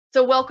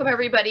So welcome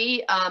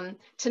everybody.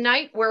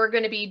 Tonight we're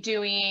going to be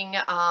doing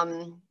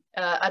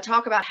a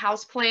talk about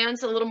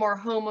houseplants, a little more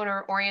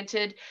homeowner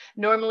oriented.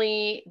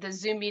 Normally the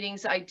Zoom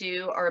meetings I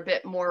do are a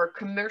bit more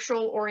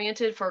commercial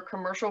oriented for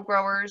commercial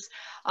growers.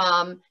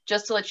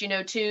 Just to let you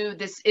know too,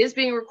 this is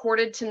being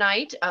recorded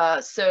tonight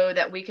so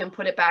that we can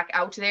put it back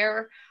out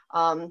there.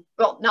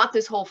 Well, not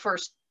this whole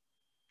first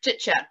chit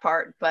chat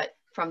part, but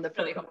from the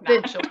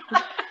provincial,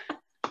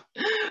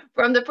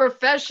 from the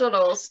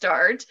professional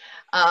start.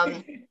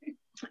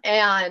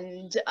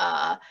 And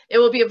it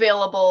will be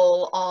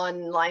available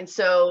online.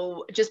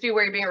 So just be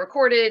aware you're being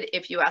recorded.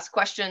 If you ask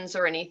questions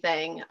or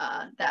anything,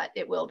 that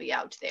it will be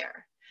out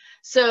there.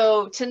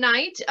 So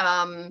tonight,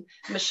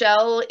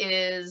 Michelle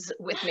is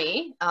with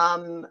me.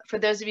 For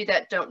those of you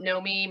that don't know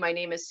me, my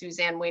name is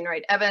Suzanne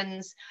Wainwright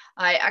Evans.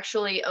 I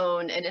actually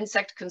own an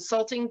insect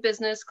consulting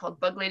business called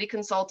Buglady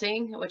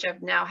Consulting, which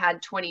I've now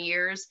had 20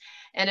 years.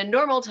 And in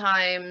normal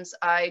times,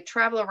 I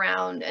travel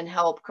around and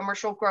help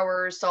commercial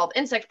growers solve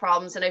insect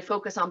problems, and I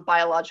focus on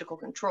biological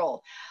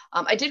control.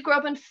 I did grow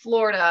up in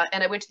Florida,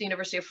 and I went to the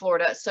University of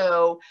Florida.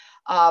 So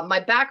my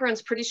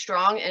background's pretty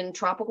strong in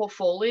tropical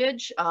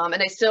foliage, and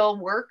I still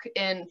work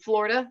in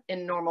Florida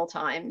in normal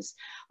times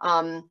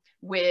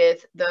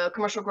with the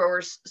commercial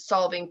growers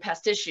solving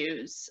pest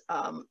issues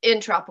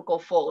in tropical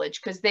foliage,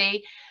 because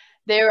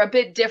they're a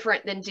bit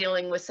different than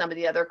dealing with some of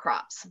the other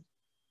crops.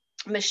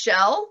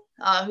 Michelle,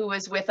 who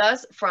is with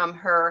us from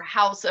her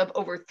house of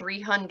over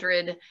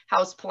 300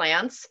 house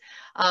plants,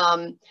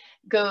 I'm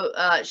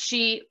not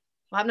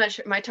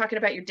sure, am I talking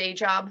about your day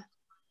job?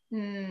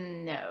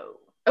 No.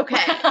 Okay.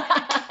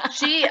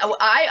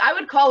 I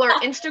would call her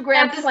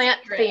Instagram plant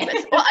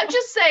famous. Well, I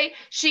just say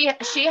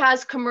she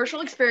has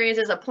commercial experience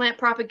as a plant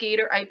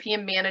propagator,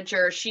 IPM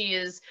manager.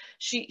 She's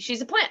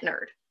a plant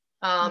nerd.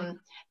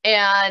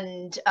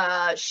 And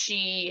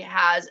she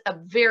has a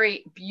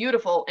very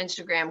beautiful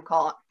Instagram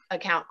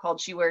account called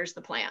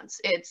SheWearsThePlants.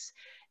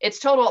 It's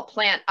total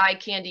plant eye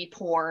candy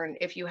porn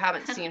if you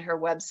haven't seen her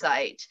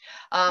website.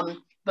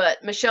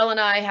 But Michelle and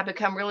I have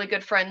become really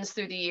good friends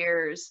through the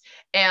years,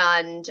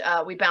 and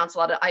we bounce a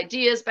lot of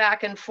ideas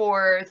back and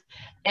forth.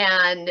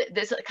 And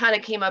this kind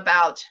of came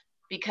about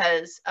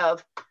because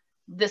of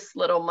this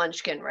little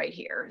munchkin right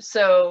here.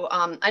 So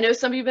I know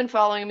some of you have been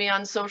following me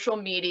on social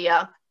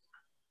media.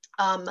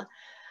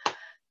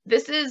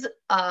 This is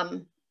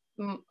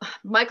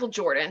Michael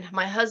Jordan.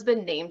 My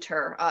husband named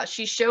her.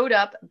 She showed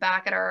up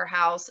back at our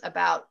house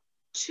about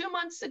 2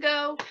 months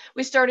ago.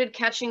 We started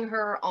catching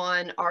her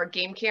on our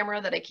game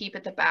camera that I keep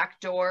at the back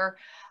door.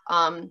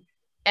 And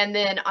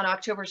then on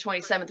October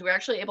 27th, we were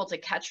actually able to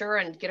catch her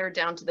and get her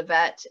down to the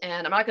vet.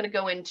 And I'm not going to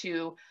go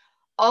into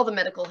all the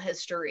medical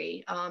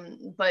history,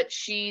 but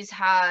she's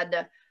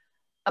had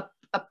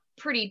a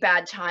pretty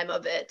bad time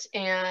of it.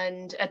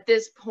 And at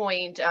this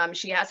point,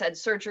 she has had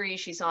surgery.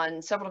 She's on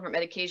several different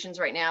medications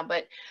right now,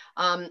 but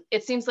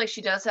it seems like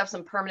she does have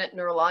some permanent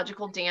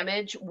neurological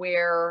damage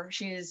where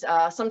she's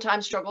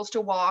sometimes struggles to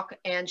walk,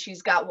 and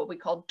she's got what we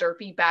call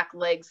derpy back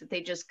legs that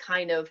they just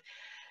kind of,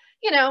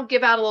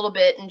 give out a little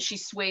bit, and she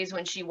sways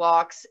when she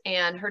walks,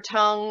 and her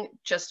tongue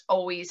just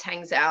always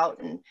hangs out,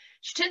 and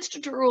she tends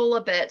to drool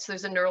a bit. So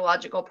there's a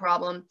neurological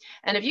problem.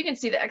 And if you can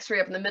see the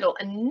x-ray up in the middle,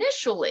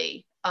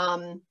 initially,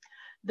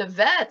 the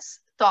vets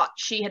thought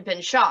she had been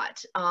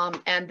shot.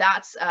 And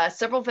that's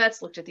several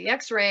vets looked at the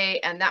x-ray,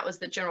 and that was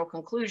the general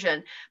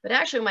conclusion. But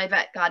actually, when my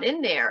vet got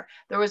in there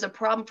was a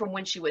problem from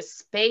when she was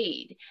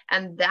spayed.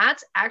 And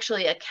that's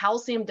actually a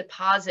calcium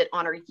deposit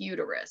on her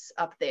uterus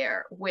up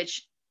there,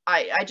 which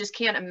I just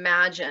can't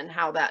imagine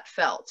how that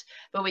felt.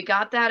 But we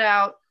got that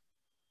out.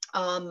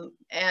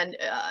 And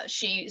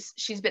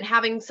she's been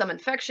having some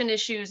infection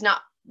issues.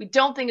 We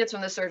don't think it's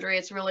from the surgery.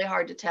 It's really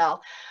hard to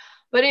tell.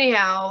 But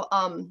anyhow,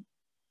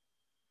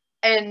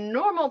 in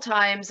normal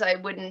times, I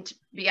wouldn't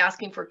be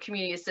asking for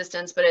community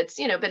assistance, but it's,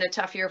 been a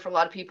tough year for a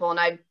lot of people, and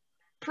I've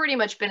pretty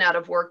much been out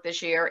of work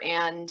this year.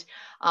 And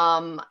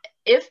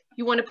if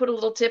you want to put a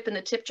little tip in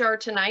the tip jar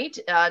tonight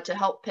to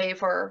help pay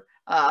for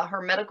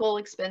her medical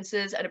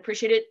expenses, I'd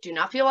appreciate it. Do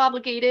not feel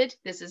obligated.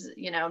 This is,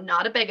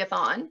 not a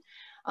begathon.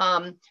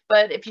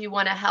 But if you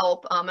want to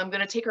help, I'm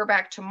going to take her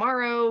back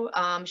tomorrow.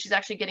 She's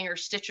actually getting her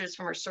stitches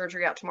from her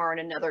surgery out tomorrow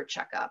and another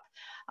checkup.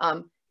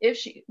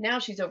 Now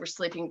she's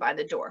oversleeping by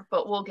the door,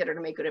 but we'll get her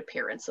to make an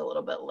appearance a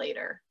little bit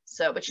later.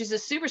 So, but she's a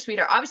super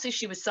sweetheart. Obviously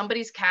she was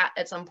somebody's cat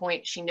at some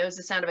point. She knows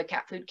the sound of a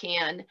cat food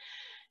can.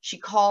 She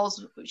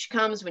comes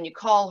when you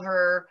call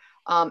her,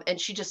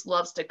 and she just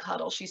loves to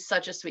cuddle. She's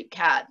such a sweet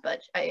cat, but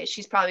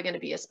she's probably going to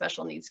be a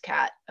special needs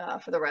cat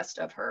for the rest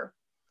of her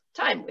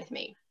time with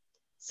me.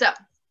 So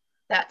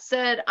that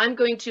said, I'm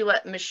going to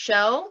let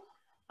Michelle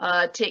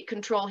take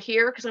control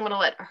here, because I'm going to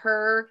let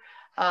her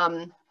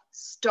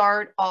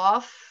start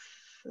off.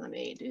 Let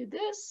me do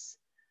this.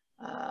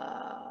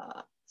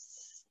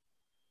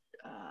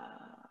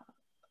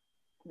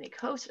 Make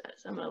host.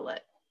 I'm going to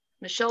let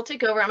Michelle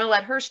take over. I'm going to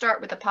let her start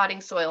with the potting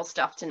soil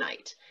stuff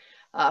tonight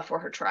for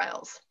her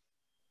trials.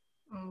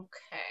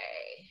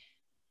 Okay.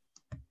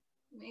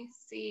 Let me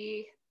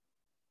see.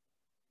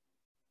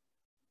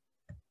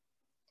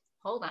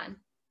 hold on.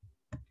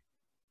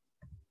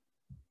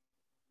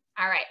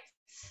 All right.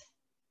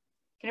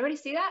 Can everybody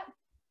see that?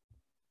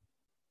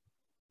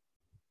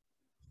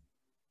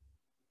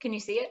 Can you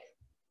see it?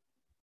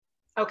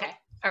 Okay,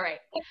 all right.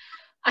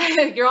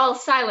 You're all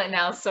silent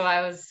now, so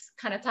I was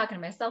kind of talking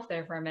to myself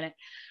there for a minute.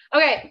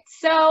 Okay,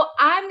 so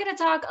I'm gonna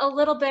talk a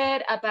little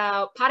bit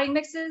about potting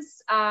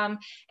mixes.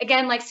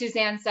 Again, like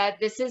Suzanne said,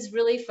 this is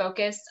really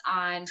focused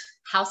on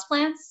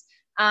houseplants.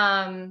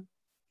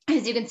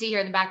 As you can see here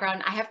in the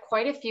background, I have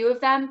quite a few of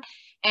them.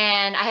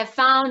 And I have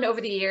found over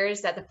the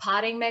years that the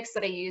potting mix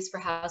that I use for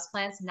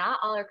houseplants, not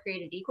all are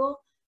created equal.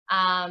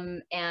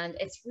 And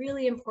it's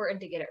really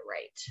important to get it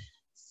right.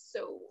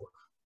 So,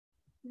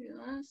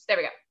 yes, there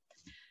we go.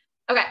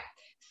 Okay,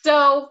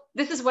 so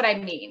this is what I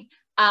mean.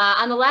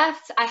 On the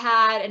left, I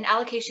had an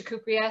Alocasia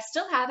cuprea,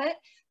 still have it,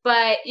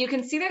 but you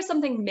can see there's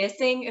something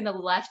missing in the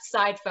left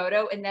side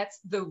photo, and that's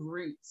the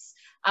roots.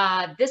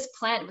 This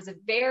plant was a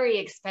very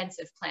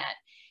expensive plant.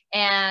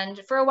 And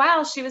for a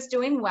while, she was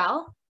doing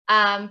well,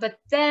 but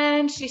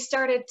then she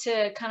started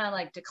to kind of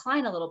like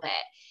decline a little bit.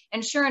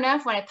 And sure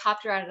enough, when I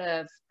popped her out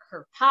of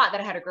her pot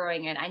that I had her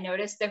growing in, I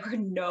noticed there were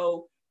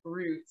no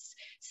roots.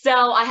 So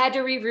I had to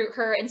reroot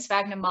her in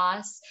sphagnum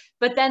moss.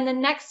 But then the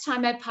next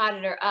time I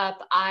potted her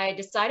up, I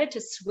decided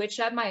to switch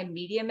up my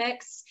media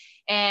mix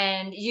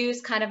and use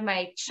kind of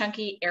my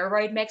chunky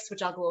aeroid mix,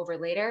 which I'll go over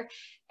later.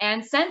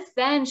 And since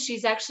then,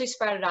 she's actually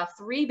sprouted off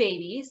 3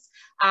 babies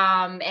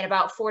and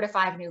about 4 to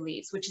 5 new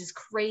leaves, which is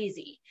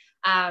crazy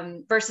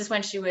versus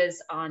when she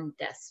was on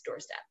death's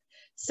doorstep.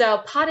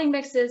 So potting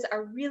mixes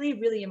are really,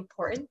 really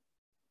important.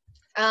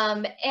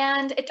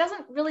 And it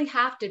doesn't really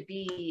have to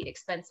be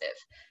expensive.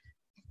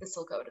 This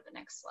will go to the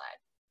next slide.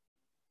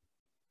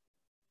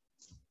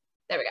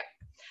 There we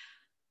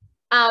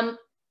go.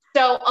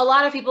 So a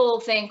lot of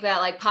people think that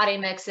like potting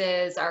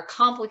mixes are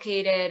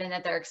complicated and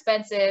that they're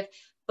expensive,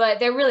 but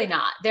they're really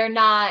not. They're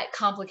not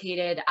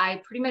complicated.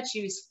 I pretty much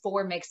use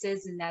 4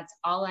 mixes, and that's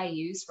all I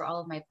use for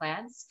all of my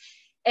plants.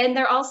 And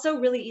they're also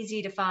really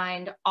easy to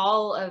find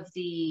all of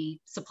the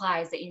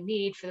supplies that you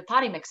need for the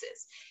potting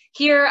mixes.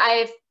 Here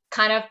I've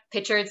kind of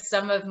pictured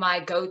some of my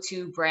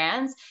go-to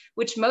brands,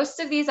 which most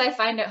of these I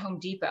find at Home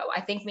Depot.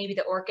 I think maybe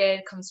the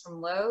Orchid comes from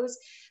Lowe's,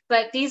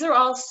 but these are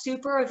all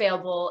super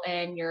available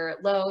in your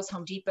Lowe's,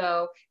 Home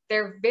Depot.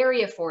 They're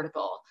very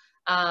affordable.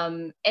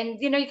 And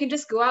you know, you can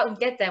just go out and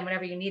get them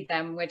whenever you need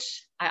them,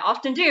 which I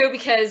often do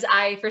because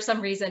I, for some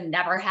reason,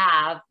 never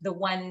have the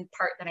one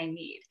part that I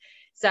need.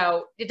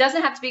 So it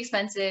doesn't have to be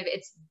expensive.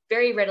 It's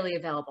very readily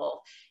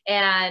available.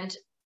 And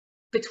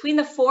between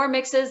the 4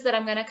 mixes that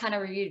I'm going to kind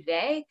of review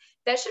today,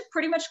 that should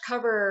pretty much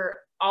cover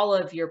all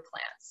of your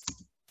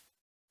plants.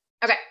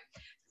 Okay,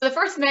 so the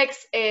first mix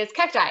is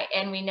cacti,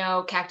 and we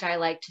know cacti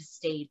like to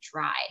stay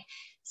dry.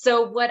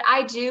 So what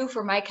I do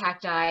for my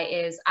cacti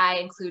is I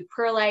include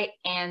perlite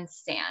and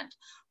sand.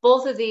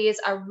 Both of these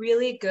are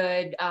really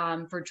good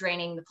for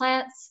draining the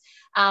plants.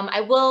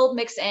 I will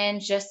mix in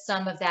just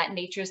some of that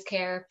Nature's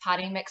Care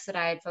potting mix that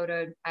I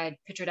had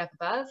pictured up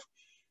above.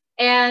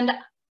 And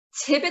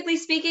typically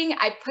speaking,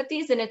 I put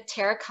these in a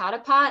terracotta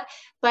pot,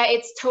 but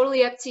it's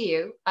totally up to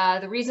you.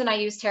 The reason I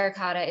use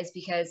terracotta is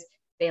because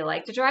they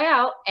like to dry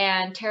out,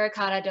 and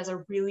terracotta does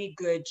a really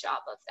good job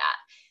of that.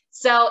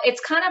 So it's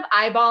kind of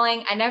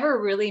eyeballing. I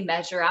never really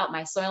measure out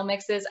my soil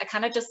mixes. I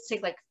kind of just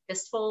take like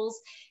fistfuls,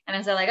 and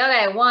I say like,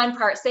 okay, 1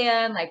 part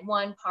sand, like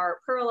 1 part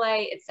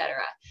perlite, etc.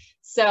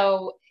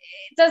 So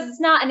it's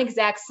not an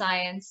exact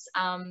science,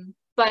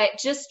 but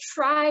just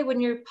try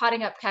when you're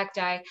potting up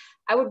cacti.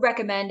 I would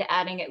recommend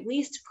adding at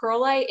least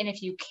perlite, and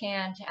if you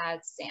can, to add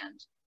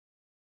sand.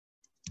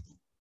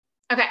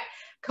 Okay,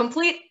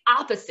 complete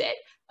opposite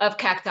of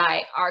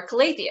cacti are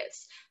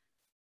calatheas.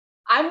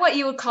 I'm what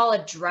you would call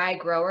a dry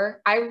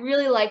grower. I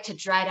really like to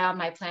dry down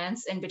my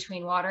plants in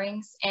between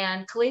waterings,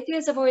 and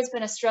calatheas have always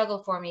been a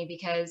struggle for me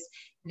because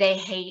they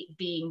hate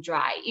being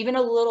dry, even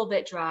a little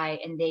bit dry,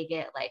 and they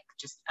get like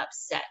just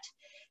upset.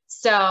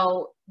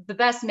 So the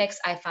best mix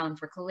I found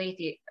for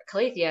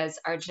calatheas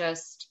are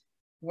just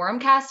worm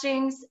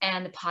castings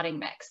and the potting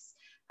mix.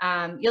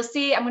 You'll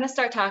see I'm going to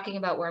start talking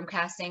about worm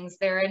castings.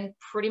 They're in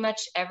pretty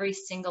much every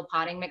single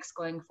potting mix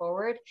going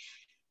forward.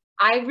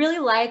 I really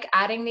like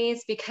adding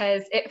these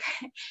because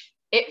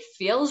it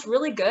feels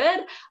really good.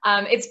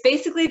 It's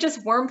basically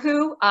just worm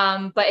poo,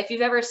 but if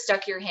you've ever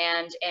stuck your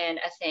hand in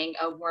a thing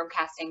of worm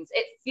castings,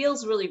 it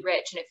feels really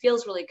rich and it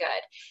feels really good.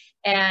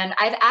 And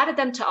I've added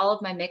them to all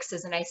of my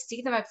mixes, and I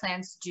see that my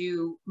plants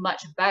do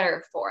much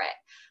better for it.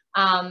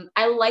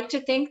 I like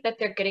to think that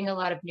they're getting a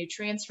lot of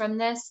nutrients from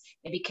this.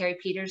 Maybe Carrie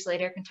Peters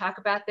later can talk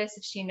about this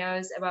if she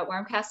knows about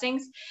worm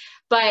castings.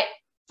 But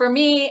for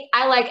me,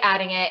 I like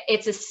adding it.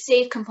 It's a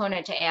safe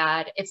component to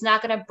add. It's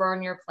not going to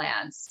burn your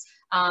plants.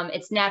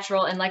 It's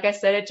natural, and like I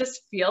said, it just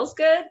feels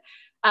good.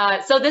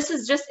 So this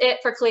is just it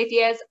for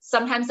calatheas.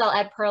 Sometimes I'll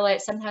add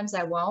perlite, sometimes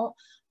I won't.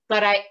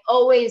 But I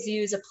always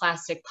use a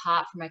plastic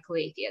pot for my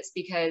calatheas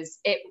because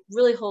it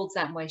really holds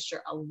that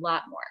moisture a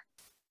lot more.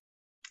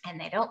 And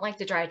they don't like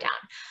to dry down.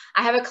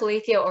 I have a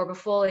Calathea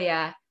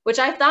orbifolia, which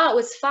I thought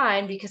was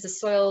fine because the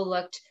soil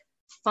looked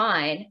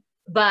fine.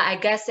 but I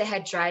guess it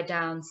had dried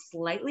down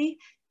slightly,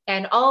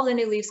 and all the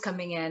new leaves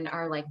coming in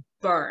are like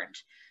burned.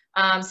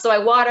 So I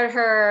watered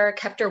her,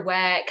 kept her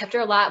wet, kept her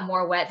a lot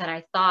more wet than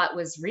I thought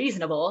was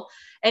reasonable.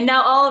 And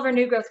now all of her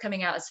new growth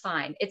coming out is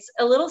fine. It's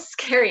a little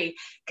scary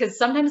because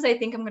sometimes I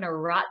think I'm going to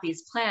rot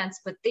these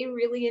plants, but they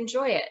really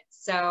enjoy it.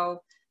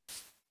 So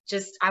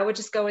I would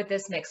just go with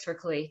this mix for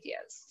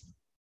calatheas.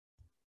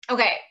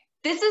 Okay,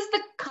 this is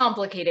the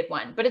complicated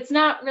one, but it's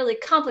not really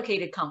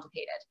complicated.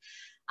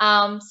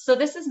 So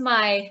this is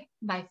my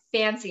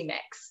fancy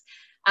mix.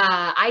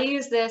 I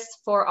use this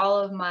for all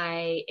of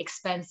my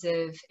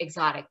expensive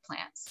exotic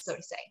plants, so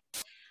to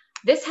say.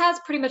 This has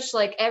pretty much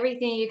like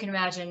everything you can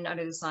imagine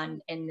under the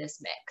sun in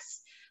this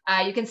mix.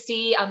 You can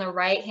see on the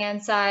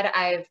right-hand side,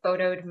 I've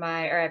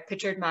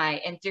pictured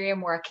my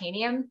Anthurium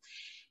warocanium.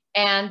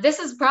 And this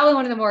is probably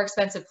one of the more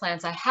expensive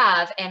plants I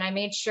have, and I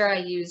made sure I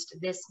used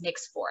this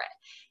mix for it.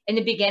 In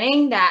the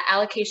beginning, that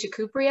Alocasia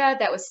cuprea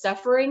that was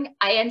suffering,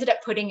 I ended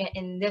up putting it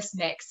in this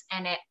mix,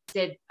 and it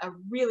did a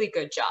really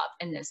good job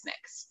in this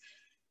mix.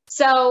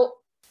 So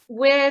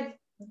with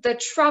the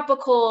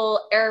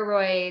tropical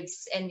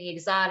aeroids and the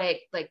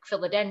exotic like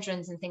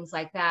philodendrons and things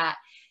like that,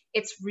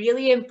 it's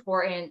really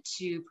important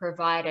to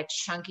provide a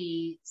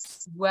chunky,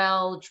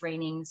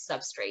 well-draining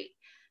substrate.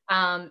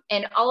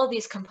 And all of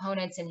these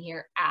components in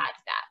here add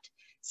that.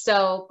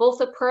 So both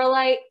the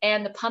perlite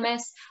and the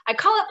pumice, I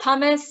call it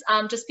pumice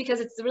just because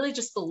it's really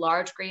just the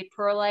large grade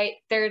perlite.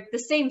 They're the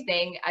same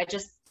thing. I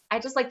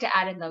just like to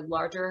add in the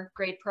larger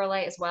grade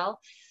perlite as well.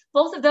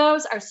 Both of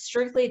those are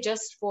strictly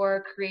just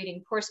for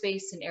creating pore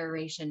space and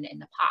aeration in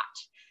the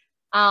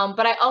pot.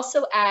 But I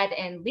also add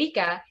in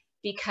leca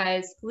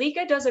because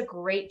leca does a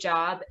great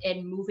job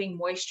in moving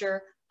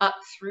moisture up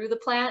through the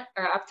plant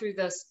or up through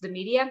the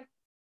media,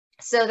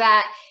 so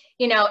that,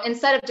 you know,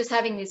 instead of just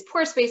having these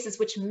pore spaces,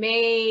 which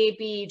may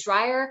be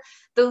drier,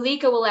 the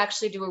leca will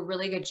actually do a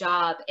really good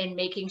job in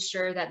making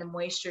sure that the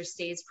moisture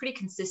stays pretty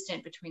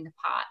consistent between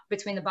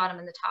the bottom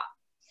and the top.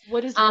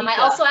 What is leca? I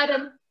also add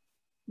in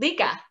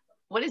leca.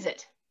 What is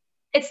it?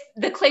 It's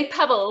the clay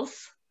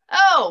pebbles.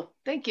 Oh,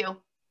 thank you.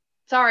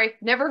 Sorry,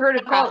 nenever heard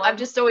it called. I've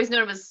just always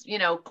known it was, you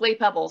know, clay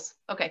pebbles.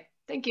 Okay,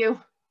 thank you.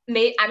 I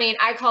mean,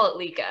 I call it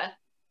leca.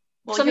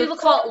 Well, some people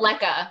call it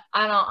leca.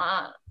 I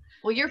don't.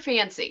 Well, you're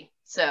fancy,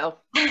 so.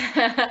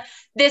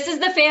 This is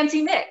the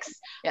fancy mix.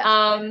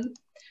 Yes.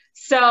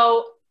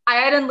 So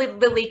I add in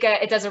the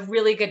leca. It does a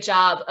really good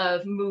job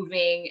of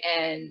moving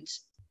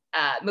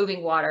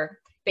water,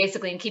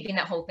 basically, and keeping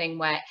that whole thing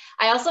wet.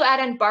 I also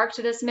add in bark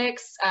to this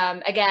mix,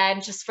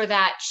 again, just for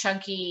that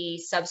chunky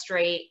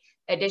substrate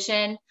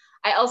addition.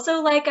 I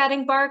also like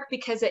adding bark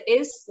because it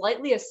is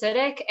slightly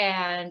acidic,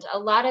 and a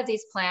lot of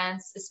these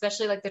plants,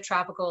 especially like the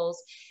tropicals,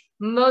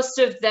 most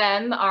of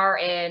them are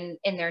in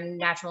their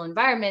natural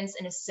environments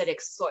in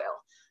acidic soil.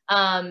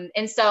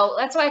 And so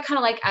that's why I kind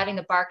of like adding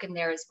the bark in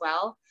there as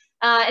well.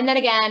 And then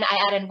again,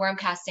 I add in worm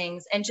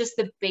castings and just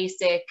the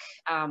basic,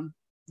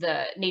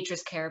 the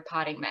Nature's Care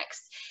potting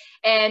mix.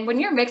 And when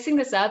you're mixing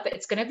this up,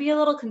 it's going to be a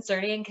little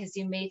concerning because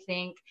you may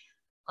think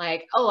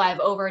like, oh, I've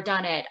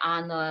overdone it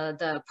on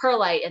the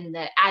perlite and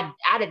the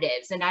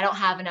additives, and I don't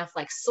have enough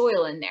like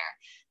soil in there.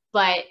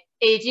 But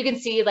if you can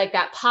see like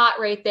that pot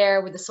right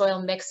there with the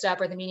soil mixed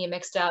up or the medium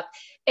mixed up,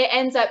 it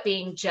ends up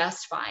being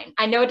just fine.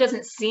 I know it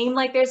doesn't seem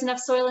like there's enough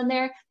soil in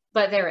there,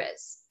 but there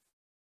is.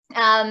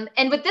 And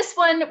with this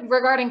one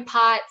regarding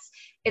pots,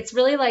 it's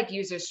really like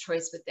user's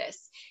choice with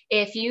this.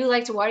 If you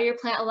like to water your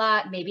plant a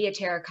lot, maybe a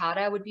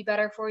terracotta would be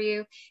better for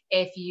you.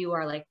 If you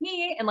are like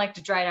me and like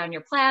to dry down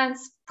your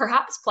plants,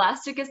 perhaps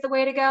plastic is the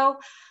way to go.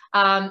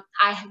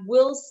 I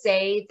will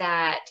say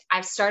that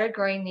I've started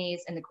growing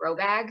these in the grow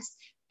bags,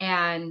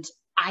 and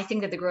I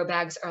think that the grow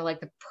bags are like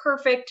the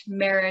perfect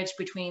marriage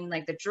between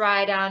like the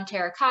dry down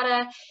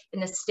terracotta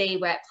and the stay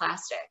wet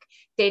plastic.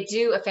 They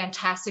do a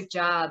fantastic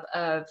job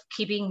of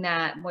keeping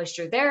that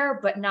moisture there,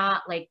 but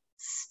not like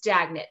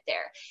stagnant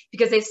there,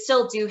 because they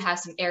still do have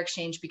some air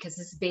exchange because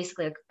this is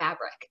basically like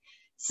fabric.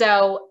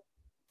 So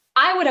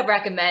I would have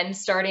recommend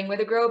starting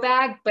with a grow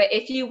bag, but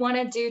if you want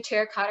to do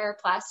terracotta or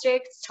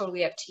plastic, it's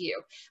totally up to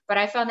you. But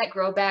I found that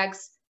grow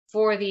bags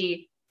for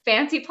the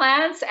fancy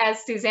plants,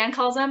 as Suzanne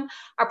calls them,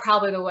 are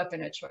probably the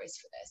weapon of choice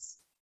for this.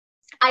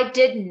 I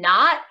did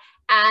not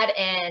add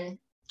in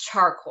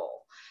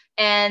charcoal.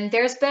 And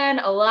there's been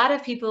a lot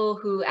of people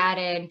who add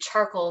in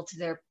charcoal to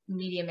their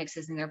media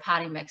mixes and their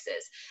potting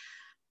mixes.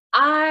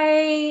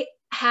 I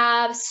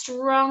have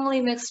strongly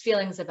mixed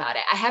feelings about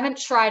it. I haven't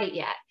tried it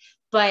yet,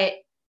 but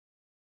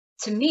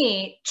to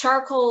me,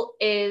 charcoal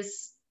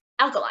is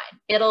alkaline.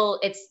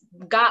 It's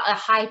got a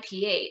high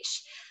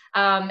pH.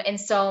 And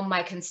so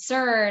my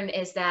concern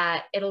is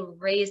that it'll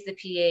raise the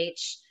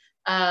pH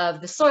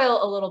of the soil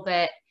a little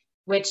bit,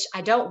 which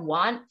I don't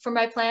want for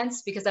my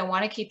plants because I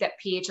want to keep that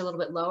pH a little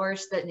bit lower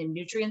so that the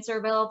nutrients are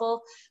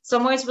available. So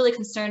I'm always really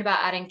concerned about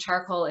adding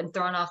charcoal and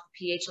throwing off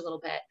the pH a little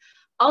bit.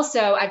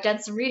 Also, I've done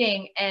some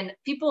reading, and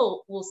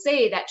people will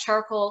say that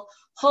charcoal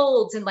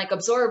holds and like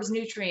absorbs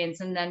nutrients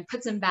and then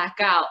puts them back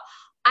out.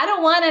 I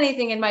don't want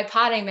anything in my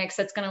potting mix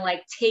that's going to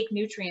like take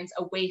nutrients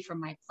away from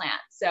my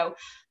plant. So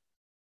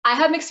I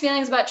have mixed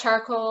feelings about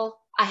charcoal.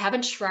 I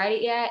haven't tried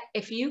it yet.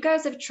 If you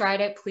guys have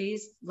tried it,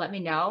 please let me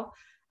know.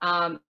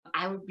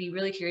 I would be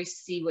really curious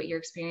to see what your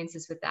experience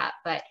is with that.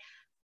 But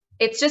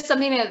it's just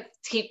something to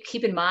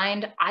keep in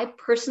mind. I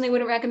personally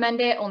wouldn't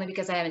recommend it only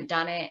because I haven't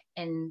done it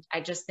and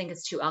I just think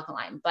it's too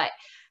alkaline. But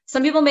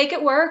some people make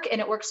it work and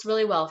it works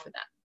really well for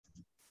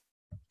them.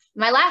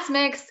 My last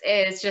mix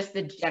is just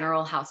the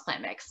general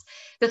houseplant mix.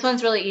 This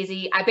one's really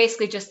easy. I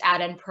basically just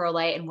add in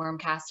perlite and worm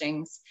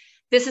castings.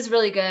 This is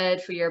really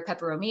good for your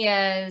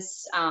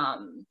peperomias,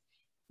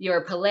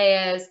 your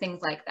paleas,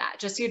 things like that.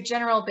 Just your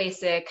general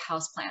basic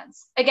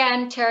houseplants.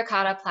 Again,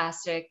 terracotta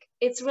plastic.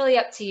 It's really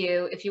up to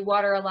you. If you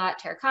water a lot,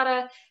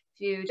 terracotta.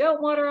 If you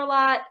don't water a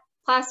lot,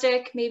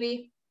 plastic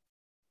maybe.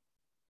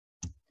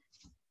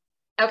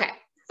 Okay,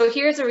 so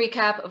here's a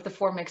recap of the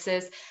 4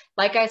 mixes.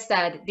 Like I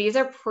said, these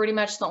are pretty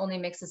much the only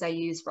mixes I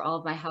use for all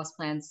of my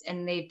houseplants,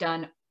 and they've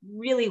done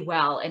really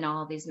well in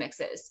all of these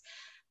mixes.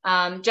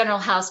 General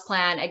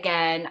houseplant,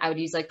 again, I would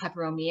use like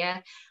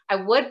peperomia. I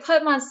would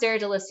put Monstera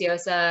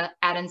deliciosa,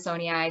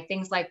 Adansonii,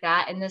 things like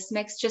that in this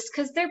mix just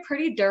because they're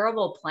pretty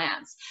durable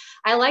plants.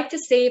 I like to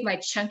save my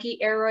chunky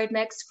aeroid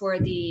mix for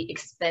the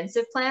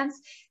expensive plants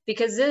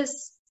because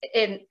this,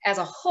 as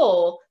a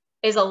whole,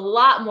 is a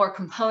lot more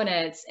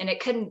components and it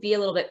couldn't be a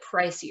little bit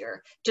pricier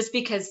just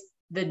because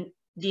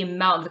the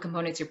amount of the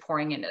components you're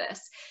pouring into this.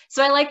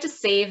 So I like to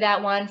save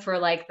that one for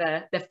like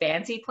the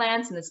fancy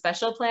plants and the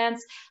special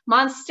plants.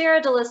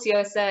 Monstera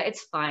deliciosa,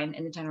 it's fine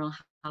in the general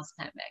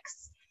houseplant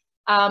mix.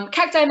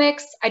 Cacti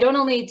mix, I don't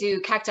only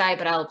do cacti,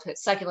 but I'll put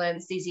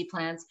succulents, ZZ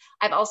plants.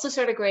 I've also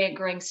started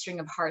growing string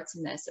of hearts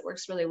in this. It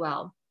works really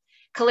well.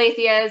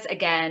 Calatheas,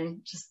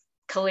 again, just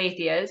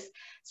calatheas.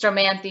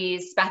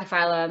 Stromanthes,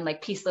 spathiphyllum,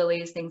 like peace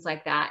lilies, things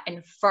like that.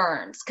 And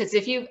ferns, because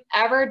if you've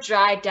ever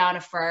dried down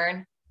a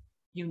fern,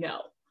 you know.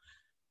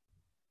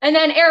 And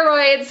then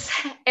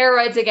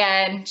aeroids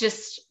again,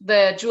 just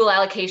the jewel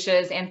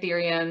alocasias,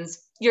 anthuriums,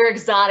 your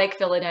exotic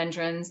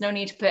philodendrons. No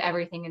need to put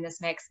everything in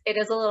this mix. It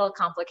is a little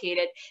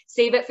complicated.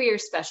 Save it for your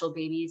special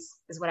babies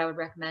is what I would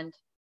recommend.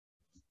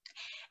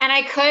 And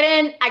I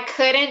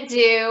couldn't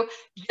do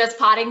just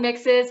potting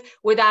mixes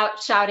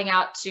without shouting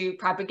out to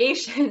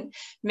propagation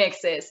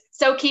mixes.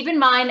 So keep in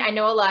mind, I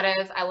know a lot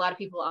of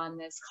people on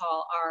this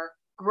call are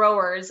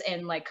growers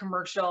and like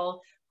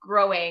commercial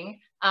growing,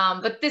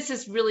 but this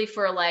is really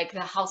for like the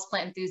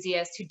houseplant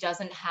enthusiast who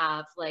doesn't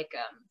have like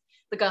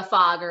a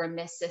fog or a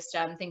mist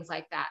system, things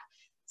like that.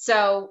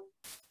 So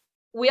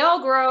we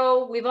all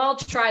grow, we've all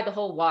tried the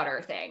whole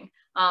water thing.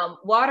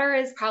 Water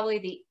is probably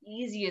the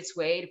easiest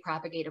way to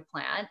propagate a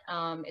plant.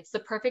 It's the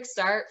perfect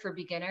start for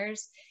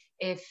beginners.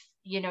 If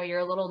you're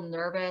a little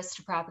nervous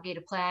to propagate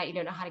a plant, you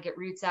don't know how to get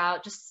roots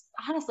out, just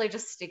honestly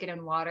just stick it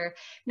in water.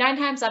 9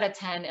 times out of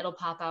 10 it'll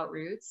pop out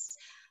roots.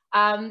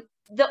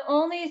 The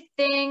only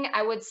thing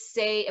I would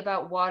say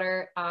about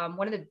water,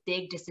 one of the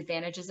big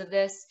disadvantages of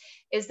this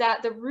is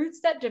that the roots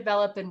that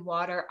develop in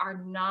water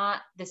are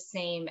not the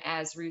same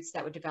as roots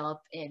that would develop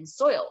in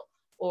soil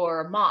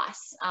or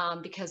moss,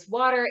 because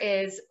water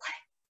is,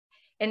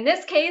 in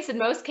this case, in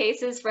most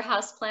cases for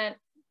houseplant,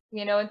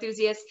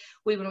 enthusiasts,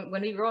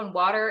 when we grow in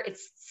water,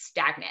 it's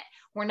stagnant.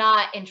 We're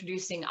not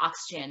introducing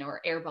oxygen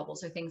or air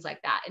bubbles or things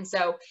like that. And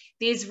so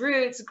these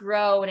roots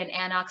grow in an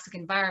anoxic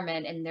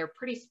environment and they're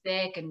pretty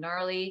thick and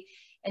gnarly.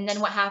 And then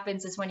what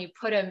happens is when you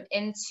put them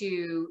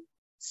into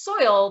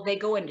soil, they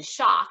go into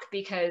shock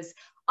because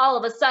all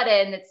of a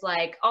sudden it's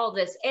like all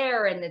this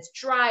air and it's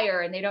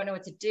drier and they don't know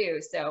what to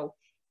do. So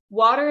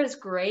water is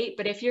great,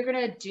 but if you're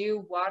gonna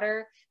do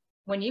water,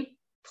 when you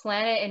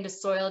plant it into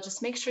soil,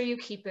 just make sure you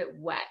keep it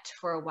wet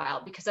for a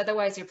while because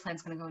otherwise your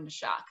plant's gonna go into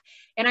shock.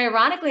 And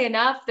ironically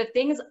enough, the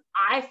things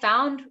I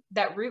found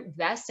that root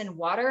best in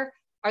water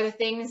are the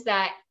things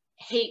that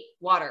hate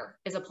water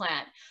as a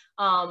plant,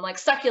 like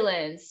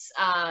succulents.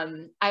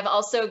 I've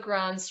also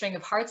grown string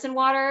of hearts in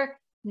water,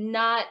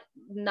 not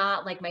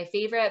like my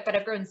favorite, but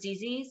I've grown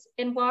ZZs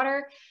in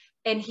water.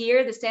 And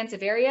here, the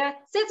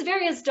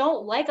Sansevierias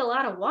don't like a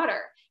lot of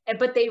water,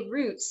 but they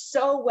root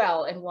so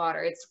well in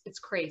water. It's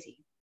crazy.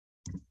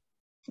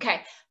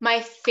 Okay,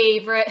 my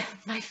favorite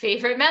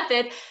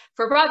method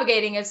for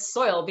propagating is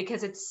soil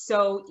because it's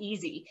so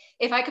easy.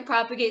 If I could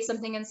propagate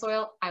something in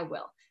soil, I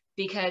will,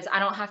 because I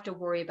don't have to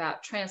worry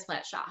about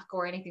transplant shock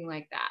or anything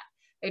like that.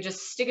 I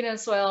just stick it in the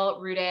soil,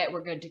 root it,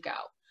 we're good to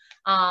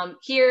go.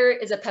 Here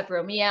is a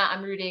peperomia.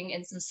 I'm rooting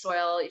in some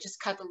soil. You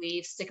just cut the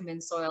leaves, stick them in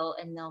soil,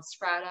 and they'll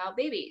sprout out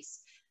babies.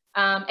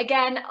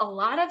 Again, a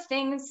lot of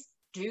things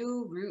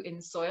do root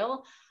in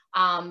soil,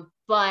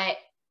 but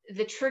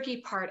the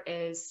tricky part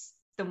is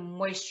the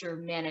moisture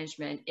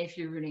management if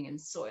you're rooting in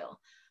soil.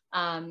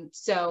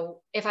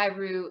 So if I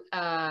root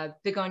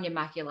Begonia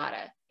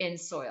maculata in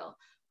soil,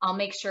 I'll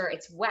make sure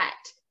it's wet.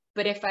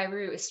 But if I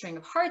root a string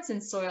of hearts in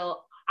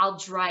soil, I'll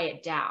dry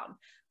it down.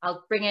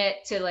 I'll bring it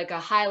to like a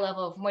high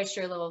level of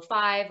moisture, level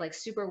 5, like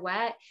super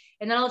wet,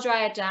 and then I'll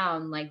dry it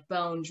down like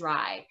bone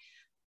dry.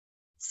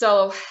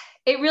 So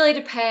it really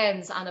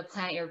depends on the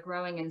plant you're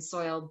growing in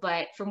soil.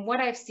 But from what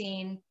I've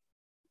seen,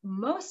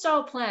 most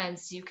all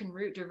plants you can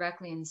root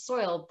directly in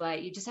soil,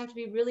 but you just have to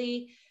be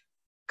really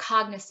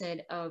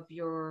cognizant of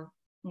your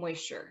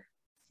moisture.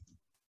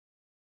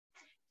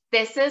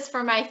 This is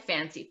for my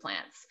fancy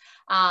plants.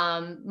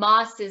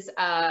 Moss is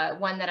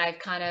one that I've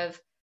kind of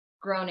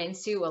grown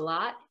into a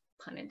lot,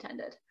 pun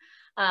intended.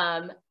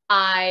 When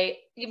I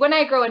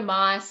root in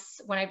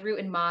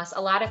moss,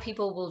 a lot of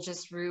people will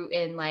just root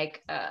in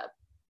like a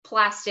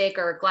plastic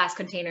or a glass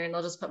container and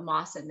they'll just put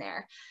moss in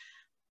there.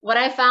 What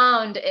I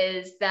found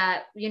is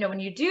that, when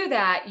you do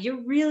that,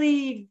 you're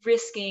really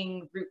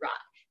risking root rot,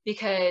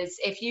 because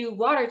if you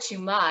water too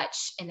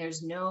much and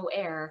there's no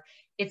air,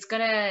 it's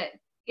gonna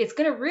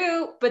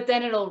root, but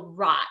then it'll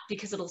rot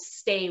because it'll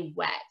stay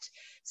wet.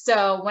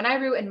 So when I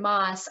root in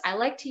moss, I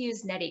like to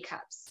use neti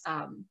cups,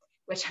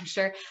 which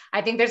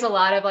I think there's a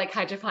lot of like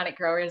hydroponic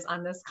growers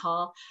on this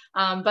call.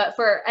 But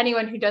for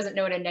anyone who doesn't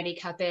know what a neti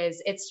cup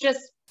is, it's just,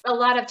 a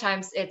lot of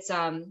times it's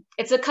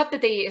a cup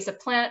that it's a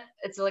plant,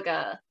 it's like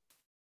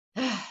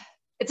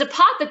it's a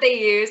pot that they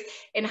use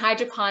in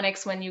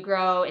hydroponics when you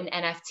grow an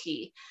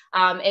NFT.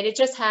 And it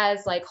just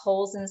has like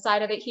holes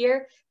inside of it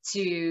here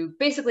to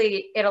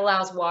basically, it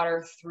allows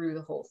water through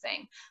the whole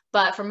thing.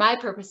 But for my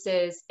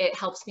purposes, it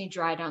helps me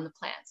dry down the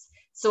plants.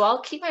 So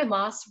I'll keep my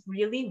moss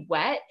really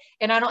wet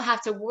and I don't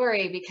have to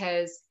worry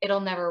because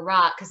it'll never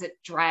rot because it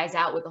dries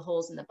out with the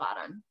holes in the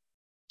bottom.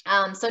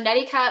 So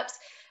neti cups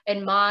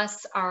and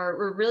moss are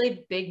a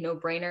really big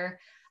no-brainer.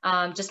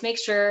 Just make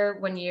sure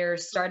when you're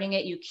starting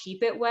it, you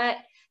keep it wet.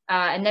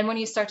 And then when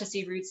you start to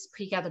see roots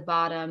peek out the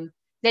bottom,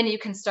 then you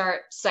can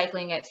start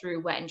cycling it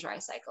through wet and dry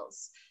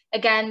cycles.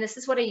 Again, this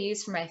is what I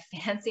use for my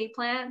fancy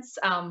plants,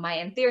 my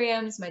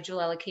anthuriums, my jewel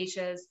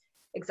alocasias,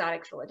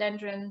 exotic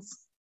philodendrons,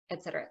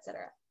 etc.,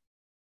 etc.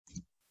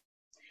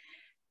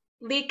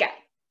 Leca,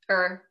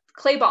 or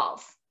clay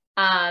balls.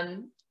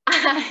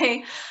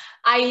 I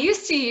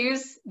used to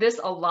use this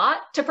a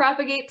lot to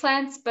propagate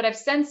plants, but I've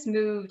since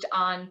moved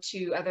on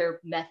to other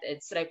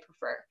methods that I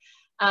prefer.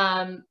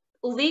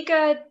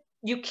 Leca,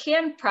 you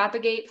can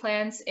propagate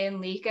plants in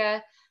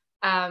leca.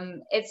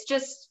 It's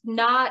just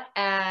not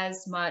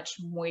as much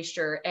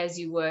moisture as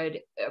you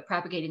would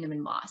propagating them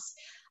in moss,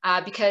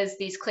 because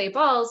these clay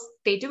balls,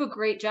 they do a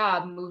great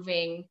job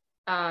moving,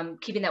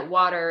 keeping that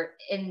water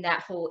in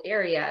that whole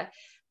area,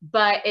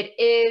 but it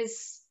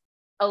is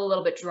a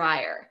little bit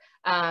drier.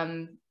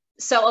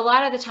 So a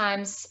lot of the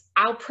times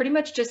I'll pretty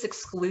much just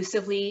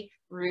exclusively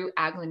root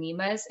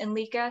aglaonemas in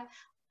leca.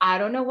 I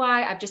don't know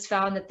why, I've just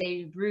found that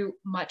they root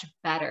much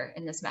better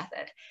in this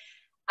method.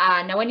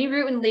 Now when you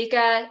root in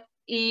leca,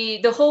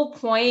 the whole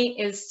point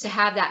is to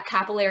have that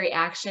capillary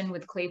action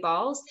with clay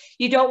balls.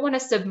 You don't want to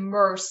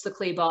submerge the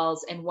clay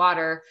balls in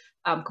water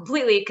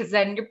completely, because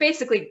then you're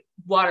basically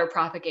water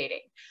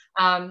propagating.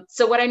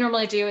 So what I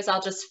normally do is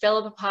I'll just fill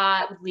up a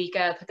pot with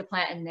leca, put the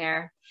plant in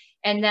there,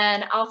 and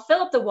then I'll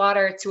fill up the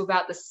water to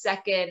about the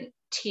second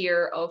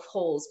tier of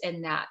holes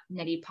in that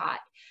neti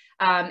pot.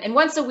 And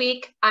once a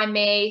week, I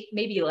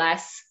maybe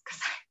less, because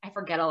I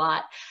forget a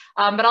lot,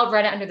 but I'll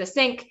run it under the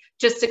sink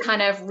just to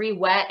kind of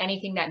re-wet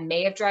anything that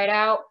may have dried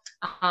out,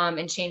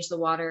 and change the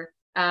water.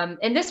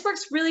 And this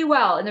works really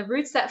well. And the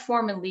roots that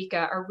form in leca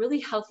are really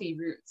healthy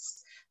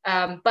roots.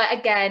 But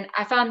again,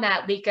 I found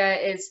that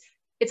leca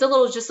it's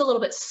just a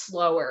little bit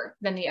slower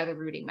than the other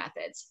rooting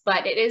methods,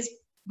 but it is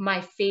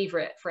my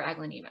favorite for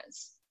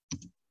aglaonemas.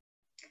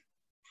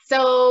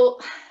 So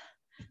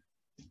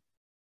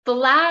the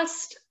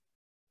last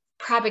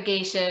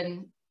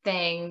propagation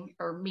thing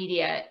or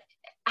media,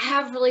 I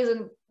have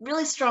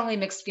really strongly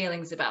mixed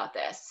feelings about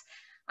this.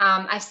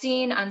 I've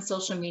seen on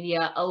social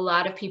media a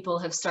lot of people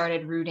have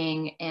started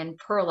rooting in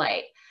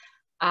perlite.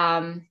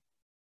 I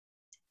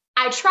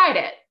tried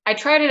it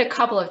a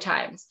couple of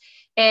times,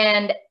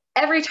 and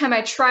every time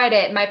I tried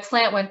it, my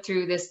plant went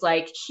through this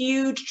like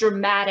huge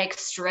dramatic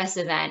stress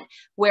event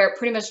where it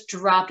pretty much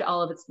dropped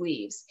all of its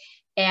leaves.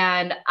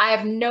 And I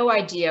have no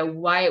idea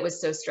why it was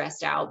so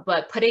stressed out,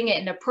 but putting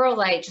it in a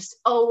perlite just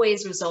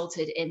always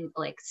resulted in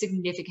like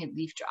significant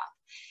leaf drop.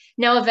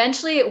 Now,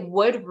 eventually it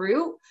would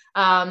root,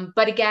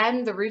 but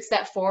again, the roots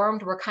that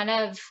formed were kind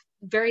of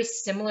very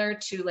similar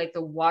to like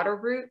the water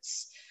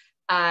roots,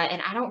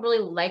 and I don't really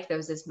like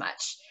those as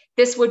much.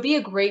 This would be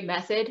a great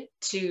method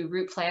to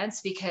root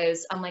plants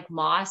because unlike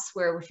moss,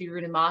 where if you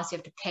root in moss, you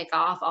have to pick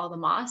off all the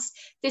moss,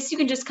 this you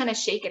can just kind of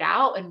shake it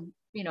out and,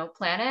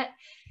 plant it.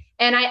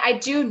 And I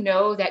do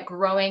know that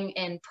growing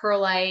in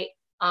perlite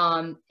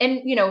and,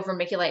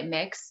 vermiculite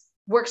mix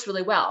works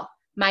really well.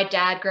 My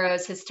dad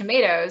grows his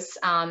tomatoes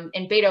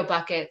in beto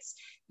buckets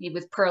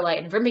with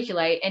perlite and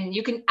vermiculite, and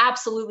you can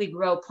absolutely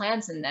grow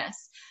plants in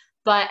this.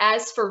 But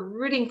as for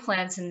rooting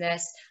plants in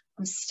this,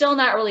 I'm still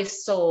not really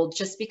sold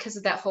just because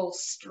of that whole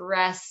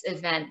stress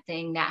event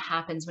thing that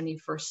happens when you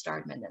first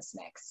start them in this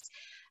mix.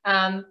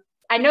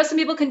 I know some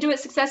people can do it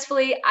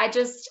successfully. I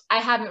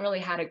haven't really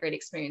had a great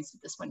experience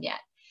with this one yet.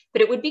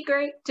 But it would be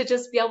great to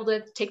just be able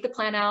to take the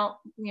plant out,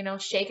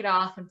 shake it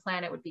off and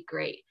plant it would be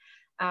great.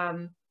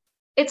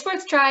 It's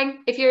worth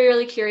trying if you're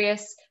really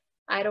curious.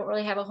 I don't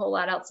really have a whole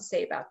lot else to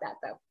say about that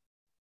though.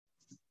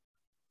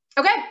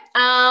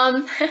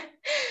 Okay.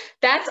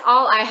 That's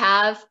all I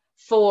have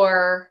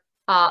for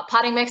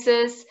potting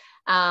mixes.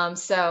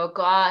 So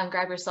go out and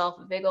grab yourself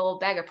a big old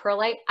bag of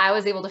perlite. I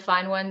was able to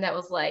find one that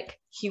was like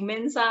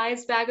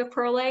human-sized bag of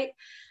perlite.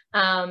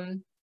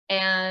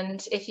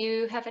 And if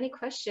you have any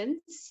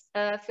questions,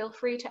 feel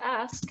free to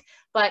ask.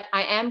 But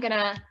I am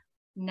gonna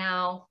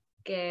now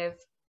give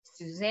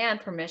Suzanne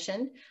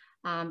permission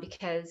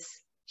because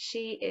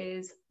she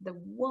is the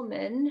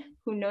woman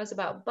who knows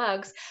about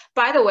bugs.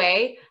 By the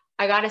way,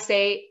 I gotta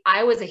say,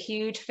 I was a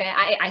huge fan.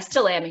 I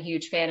still am a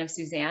huge fan of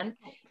Suzanne.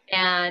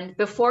 And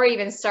before I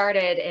even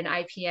started in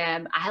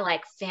IPM, I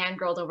like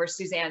fangirled over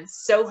Suzanne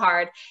so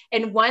hard.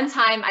 And one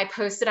time I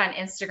posted on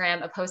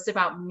Instagram a post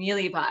about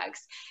mealybugs.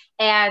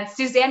 And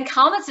Suzanne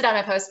commented on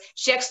my post.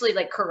 She actually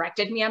like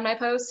corrected me on my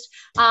post.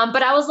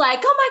 But I was like,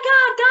 oh my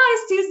God, guys,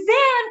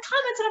 Suzanne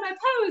commented on my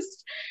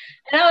post.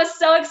 And I was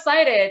so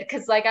excited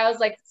because like I was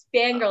like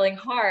fangirling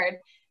hard.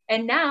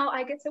 And now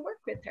I get to work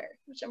with her,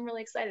 which I'm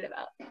really excited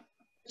about.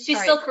 She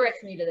still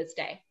corrects me to this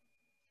day.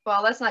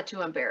 Well, that's not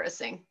too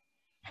embarrassing.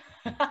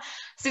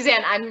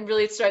 Suzanne, I'm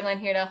really struggling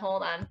here to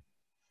hold on.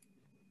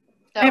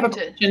 I have a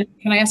question.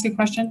 Can I ask you a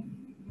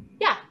question?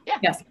 Yeah.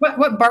 Yes.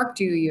 What bark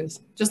do you use?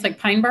 Just like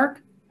pine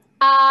bark?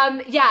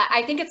 Yeah,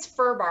 I think it's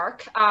fir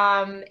bark.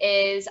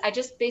 I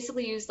just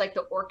basically use like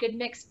the orchid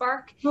mix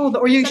bark. Oh,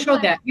 or you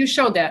showed that. You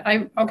showed that.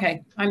 I'm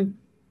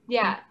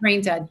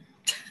brain dead.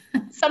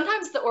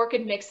 Sometimes the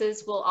orchid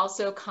mixes will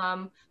also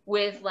come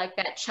with like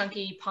that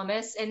chunky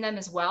pumice in them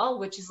as well,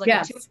 which is like a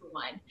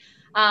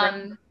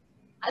 2-for-1.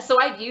 So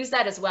I've used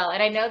that as well.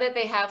 And I know that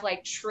they have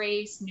like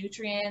trace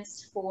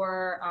nutrients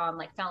for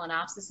like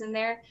Phalaenopsis in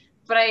there,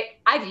 but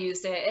I've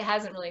used it. It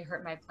hasn't really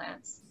hurt my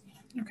plants.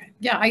 Okay.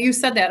 Yeah, you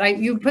said that.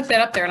 You put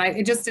that up there, and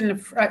it just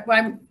didn't.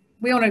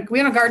 We own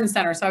a garden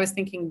center, so I was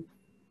thinking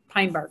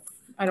pine bark.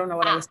 I don't know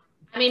what I was.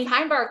 I mean,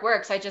 pine bark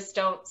works. I just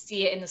don't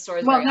see it in the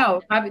stores. Well,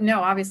 no,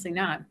 obviously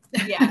not.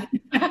 Yeah.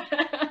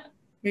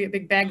 We get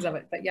big bags of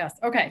it, but yes.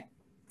 Okay.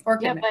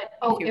 Orchid. Yeah, but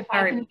if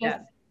I can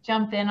just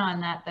jump in on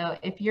that though,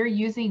 if you're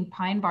using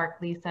pine bark,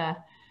 Lisa,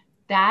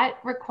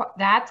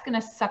 that's going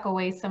to suck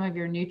away some of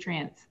your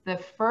nutrients. The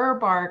fir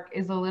bark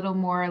is a little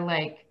more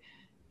like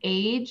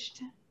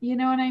aged, you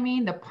know what I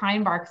mean? The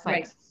pine bark's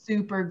like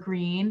super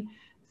green.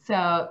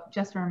 So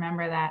just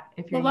remember that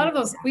if you're a lot of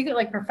those, we get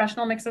like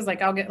professional mixes,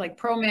 like I'll get like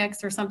Pro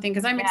Mix or something,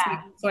 because I mix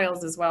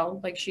soils as well,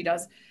 like she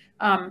does.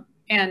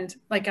 And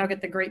like I'll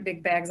get the great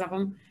big bags of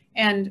them.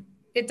 And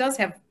it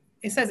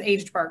says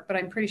aged bark, but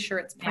I'm pretty sure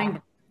it's pine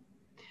bark.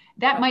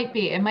 That might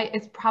be,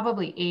 it's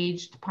probably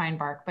aged pine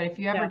bark, but if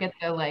you ever get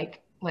the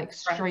like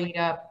straight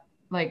up,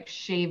 like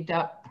shaved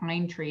up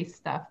pine tree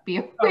stuff, be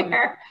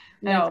aware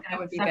that it's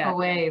going to suck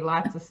away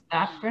lots of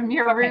stuff from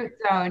your root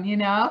zone, you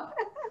know?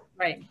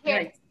 Right.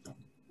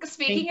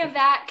 Speaking of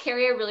that,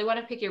 Carrie, I really want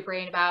to pick your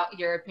brain about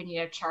your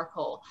opinion of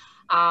charcoal.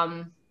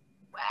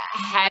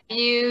 Have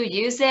you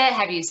used it?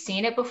 Have you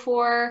seen it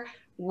before?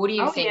 What do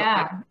you think?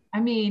 Yeah. I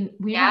mean,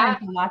 we run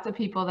into lots of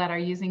people that are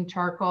using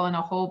charcoal in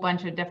a whole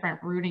bunch of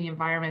different rooting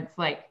environments,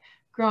 like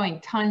growing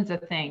tons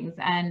of things.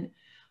 And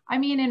I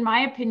mean, in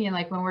my opinion,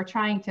 like when we're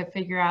trying to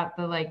figure out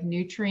the like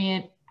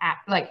nutrient,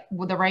 like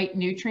the right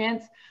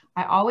nutrients,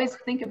 I always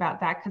think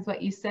about that because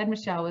what you said,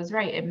 Michelle, was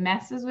right. It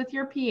messes with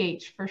your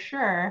pH for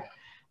sure.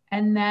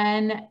 And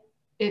then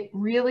it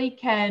really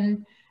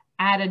can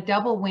add a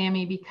double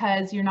whammy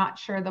because you're not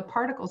sure the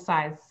particle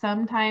size.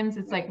 Sometimes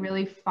it's like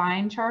really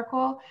fine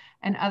charcoal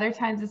and other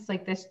times it's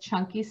like this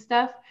chunky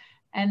stuff,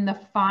 and the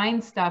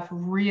fine stuff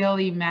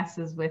really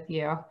messes with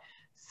you.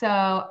 So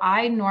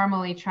I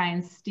normally try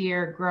and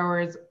steer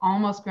growers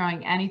almost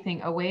growing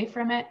anything away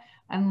from it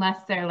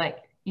unless they're like,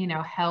 you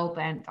know, hell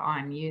bent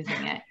on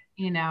using it,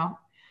 you know.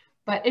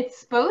 But it's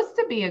supposed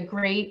to be a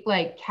great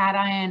like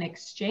cation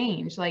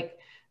exchange. Like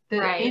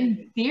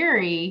in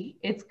theory,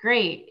 it's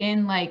great.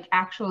 In like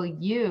actual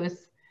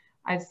use,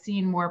 I've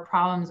seen more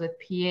problems with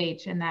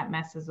pH, and that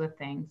messes with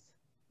things.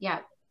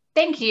 Yeah.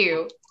 Thank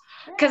you.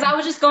 Because I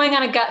was just going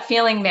on a gut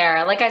feeling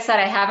there. Like I said,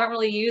 I haven't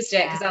really used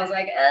it because I was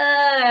like,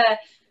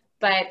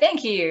 but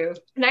thank you.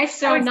 Nice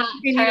to not.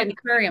 You need it in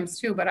terrariums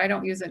too, but I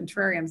don't use it in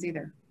terrariums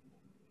either.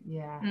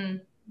 Yeah.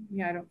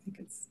 Yeah, I don't think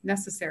it's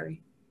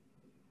necessary.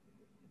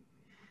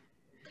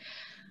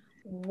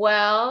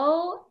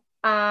 Well,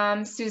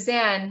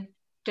 Suzanne,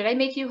 did I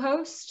make you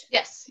host?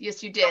 Yes, you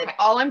did. Okay.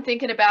 All I'm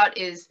thinking about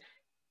is,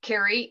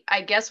 Carrie,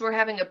 I guess we're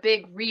having a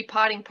big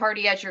repotting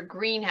party at your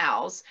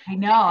greenhouse. I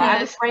know.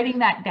 I was writing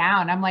that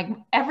down. I'm like,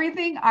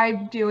 everything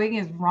I'm doing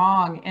is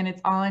wrong, and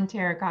it's all in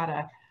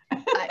terracotta.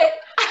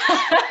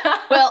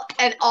 Well,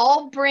 and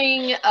I'll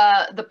bring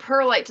the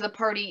perlite to the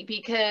party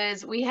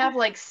because we have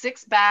like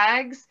 6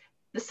 bags,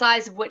 the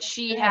size of what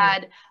she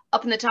had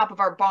up in the top of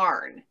our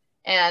barn,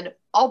 and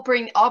I'll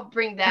bring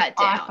that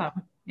down.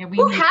 Awesome. Yeah,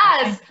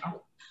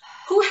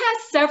 who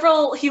has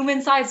several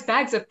human-sized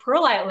bags of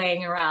perlite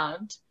laying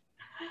around?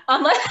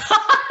 Unless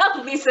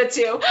Lisa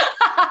too.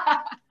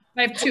 I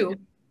have 2.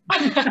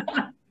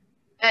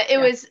 It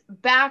was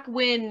back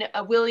when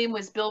William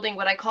was building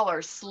what I call our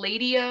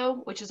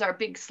slatio, which is our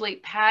big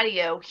slate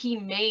patio. He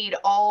made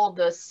all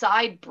the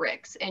side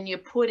bricks and you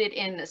put it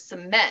in the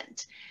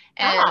cement.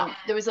 And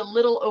there was a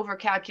little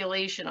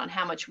overcalculation on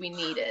how much we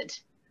needed.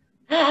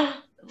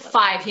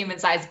 5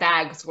 human-sized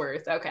bags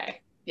worth.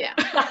 Okay. Yeah.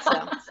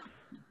 So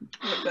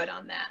we're good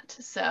on that.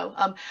 So,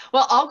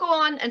 well, I'll go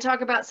on and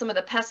talk about some of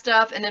the pest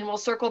stuff, and then we'll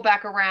circle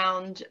back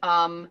around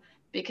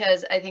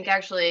because I think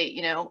actually,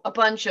 you know, a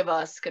bunch of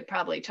us could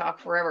probably talk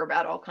forever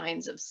about all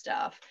kinds of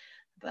stuff,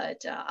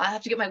 but I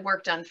have to get my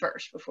work done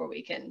first before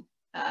we can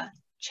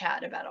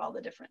chat about all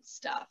the different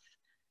stuff.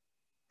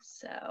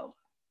 So,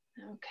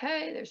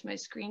 okay, there's my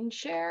screen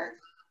share.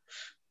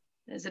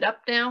 Is it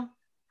up now?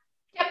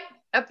 Yep.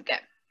 Okay.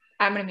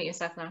 I'm going to mute you,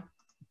 Seth, now.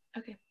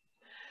 Okay.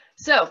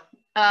 So,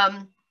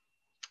 I'm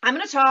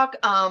going to talk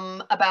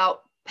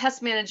about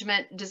pest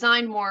management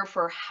designed more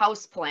for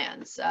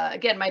houseplants.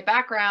 Again, my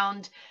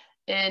background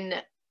in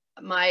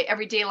my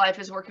everyday life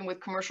is working with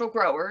commercial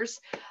growers.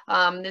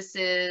 This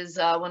is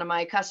one of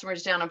my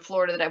customers down in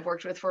Florida that I've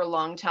worked with for a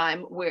long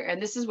time,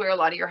 and this is where a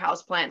lot of your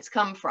houseplants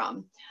come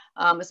from,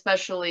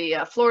 especially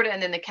Florida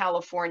and then the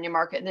California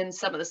market, and then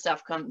some of the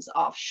stuff comes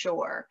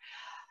offshore.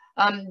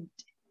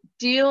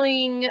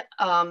 Dealing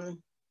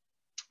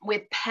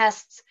with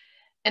pests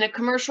in a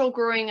commercial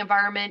growing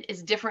environment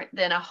is different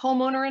than a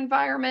homeowner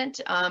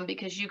environment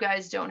because you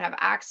guys don't have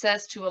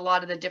access to a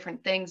lot of the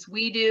different things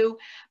we do.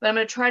 But I'm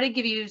going to try to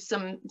give you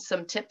some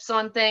tips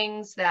on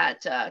things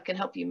that can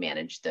help you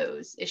manage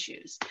those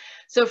issues.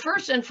 So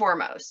first and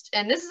foremost,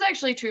 and this is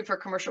actually true for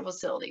commercial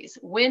facilities,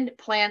 when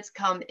plants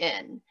come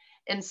in,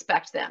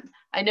 inspect them.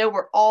 I know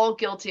we're all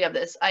guilty of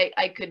this.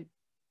 I could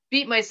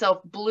beat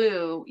myself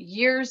blue.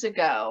 Years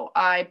ago,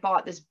 I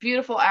bought this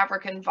beautiful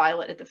African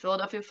violet at the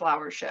Philadelphia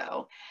Flower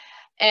Show.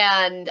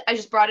 And I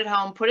just brought it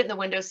home, put it in the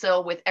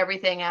windowsill with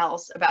everything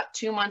else. About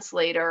 2 months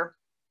later,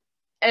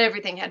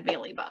 everything had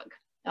mealybug.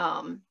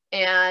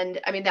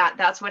 And I mean,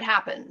 that's what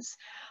happens.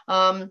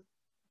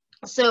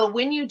 So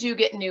when you do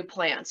get new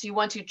plants, you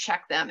want to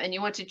check them, and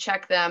you want to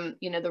check them,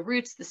 you know, the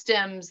roots, the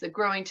stems, the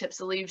growing tips,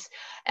 the leaves.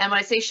 And when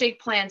I say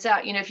shake plants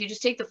out, you know, if you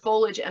just take the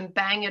foliage and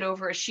bang it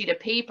over a sheet of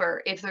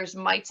paper, if there's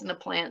mites in the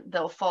plant,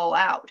 they'll fall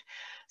out.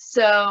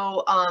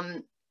 So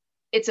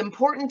it's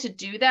important to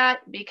do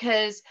that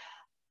because,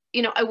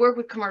 you know, I work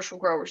with commercial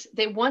growers.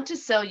 They want to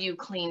sell you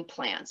clean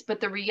plants,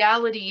 but the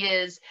reality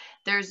is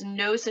there's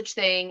no such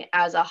thing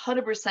as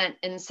 100%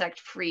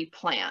 insect-free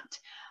plant.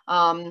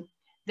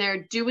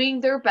 They're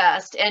doing their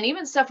best, and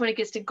even stuff when it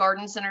gets to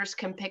garden centers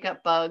can pick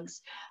up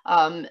bugs.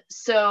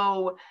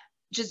 So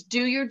just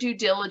do your due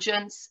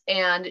diligence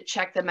and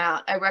check them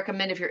out. I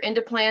recommend if you're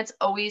into plants,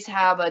 always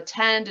have a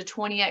 10 to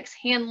 20x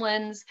hand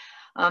lens.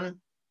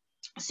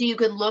 So you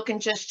can look and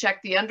just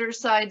check the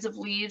undersides of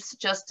leaves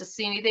just to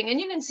see anything.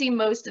 And you can see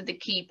most of the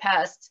key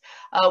pests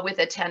with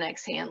a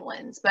 10x hand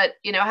lens. But,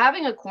 you know,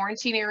 having a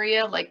quarantine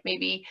area, like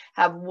maybe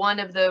have one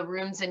of the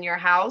rooms in your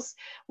house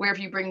where if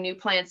you bring new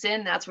plants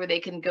in, that's where they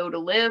can go to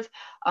live.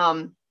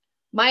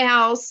 My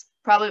house,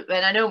 probably,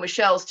 and I know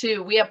Michelle's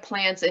too, we have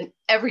plants in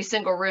every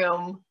single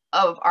room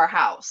of our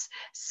house.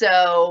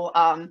 So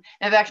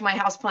in fact, my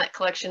houseplant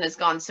collection has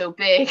gone so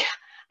big.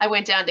 I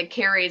went down to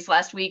Carrie's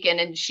last weekend,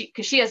 and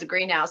because she has a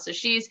greenhouse, so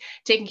she's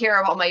taking care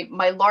of all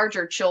my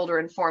larger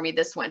children for me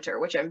this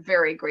winter, which I'm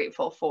very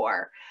grateful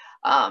for.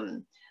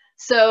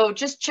 So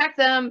just check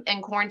them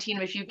and quarantine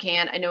them if you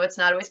can. I know it's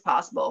not always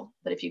possible,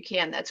 but if you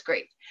can, that's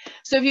great.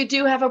 So if you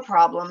do have a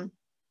problem,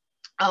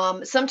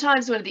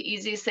 sometimes one of the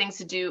easiest things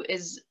to do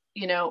is,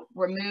 you know,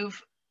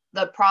 remove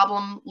the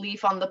problem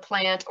leaf on the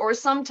plant, or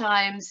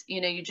sometimes,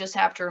 you know, you just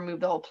have to remove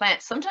the whole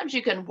plant. Sometimes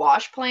you can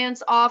wash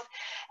plants off,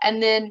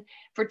 and then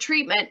for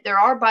treatment, there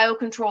are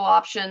biocontrol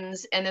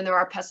options, and then there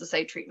are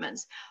pesticide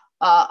treatments.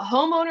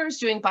 Homeowners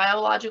doing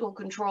biological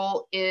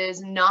control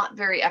is not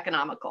very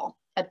economical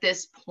at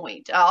this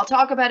point. I'll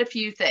talk about a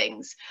few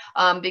things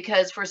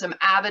because for some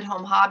avid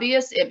home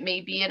hobbyists, it may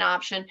be an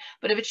option,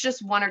 but if it's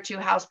just 1 or 2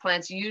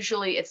 houseplants,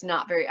 usually it's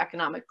not very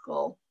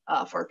economical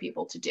for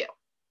people to do.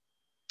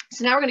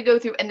 So now we're going to go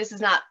through, and this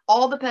is not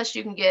all the pests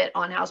you can get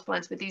on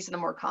houseplants, but these are the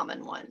more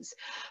common ones.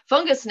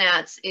 Fungus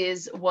gnats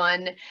is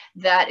one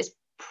that is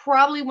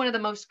probably one of the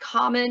most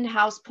common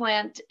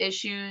houseplant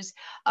issues.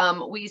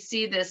 We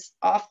see this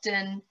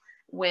often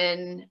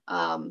when,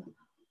 I'm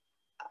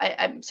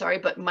sorry,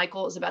 but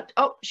Michael is about to,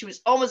 oh, she was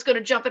almost going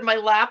to jump in my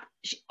lap.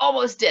 She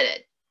almost did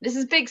it. This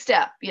is a big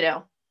step, you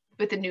know,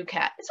 with the new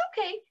cat. It's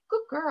okay.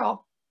 Good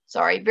girl.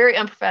 Sorry, very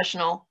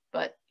unprofessional,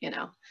 but you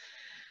know.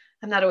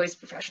 I'm not always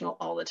professional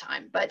all the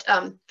time, but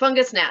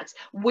fungus gnats.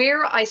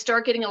 Where I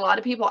start getting a lot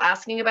of people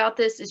asking about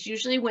this is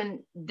usually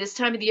when this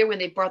time of the year when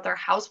they brought their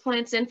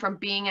houseplants in from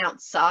being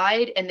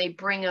outside and they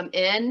bring them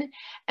in,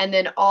 and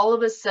then all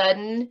of a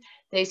sudden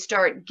they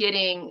start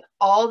getting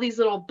all these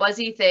little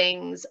buzzy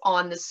things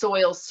on the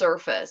soil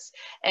surface,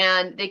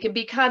 and they can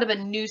be kind of a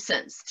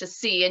nuisance to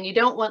see, and you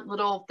don't want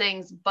little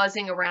things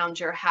buzzing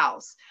around your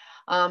house.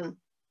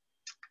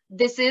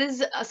 This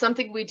is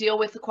something we deal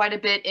with quite a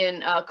bit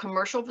in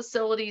commercial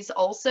facilities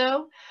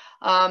also.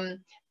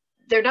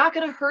 They're not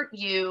going to hurt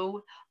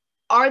you.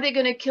 Are they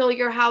going to kill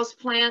your house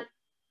plant?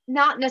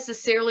 Not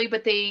necessarily,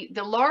 but the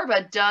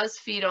larva does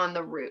feed on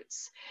the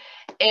roots.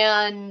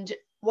 And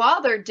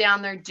while they're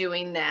down there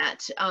doing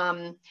that,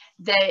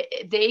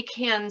 they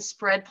can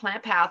spread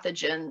plant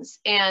pathogens,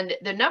 and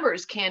the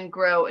numbers can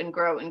grow and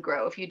grow and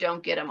grow if you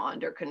don't get them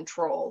under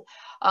control.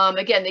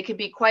 Again, they can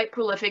be quite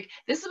prolific.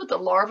 This is what the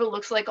larva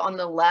looks like on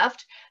the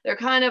left. They're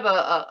kind of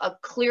a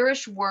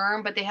clearish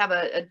worm, but they have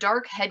a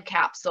dark head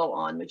capsule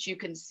on, which you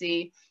can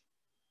see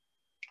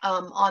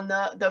on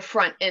the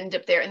front end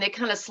up there, and they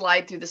kind of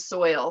slide through the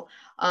soil.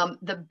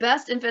 The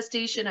best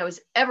infestation I was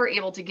ever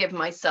able to give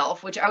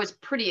myself, which I was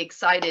pretty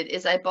excited,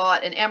 is I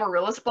bought an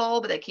amaryllis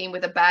bulb that came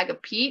with a bag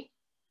of peat.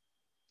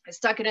 I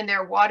stuck it in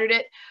there, watered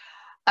it.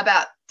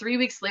 About 3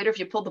 weeks later, if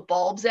you pulled the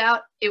bulbs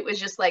out, it was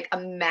just like a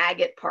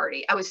maggot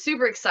party. I was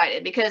super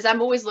excited because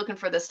I'm always looking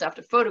for this stuff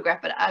to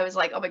photograph, but I was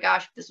like, oh my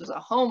gosh, if this was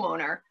a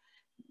homeowner,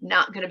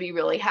 not going to be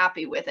really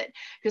happy with it,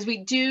 because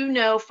we do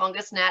know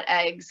fungus gnat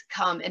eggs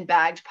come in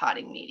bagged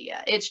potting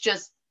media. It's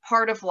just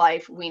part of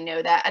life. We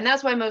know that. And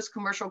that's why most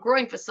commercial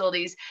growing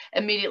facilities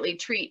immediately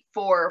treat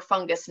for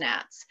fungus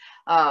gnats,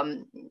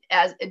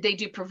 as they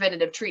do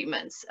preventative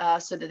treatments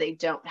so that they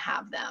don't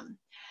have them.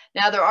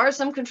 Now, there are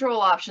some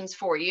control options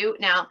for you.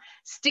 Now,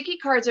 sticky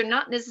cards are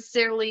not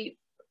necessarily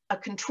a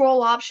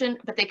control option,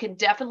 but they can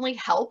definitely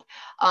help.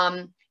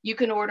 You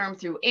can order them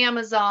through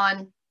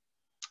Amazon,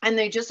 and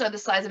they just are the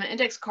size of an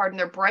index card, and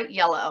they're bright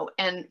yellow.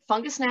 And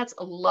fungus gnats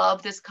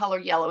love this color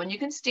yellow, and you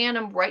can stand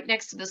them right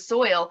next to the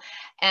soil.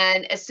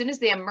 And as soon as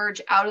they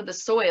emerge out of the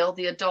soil,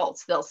 the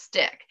adults, they'll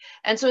stick.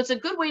 And so it's a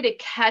good way to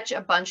catch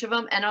a bunch of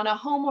them. And on a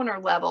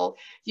homeowner level,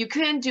 you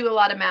can do a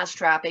lot of mass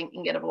trapping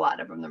and get a lot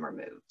of them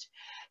removed.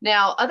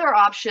 Now, other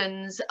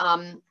options,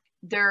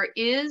 there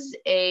is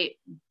a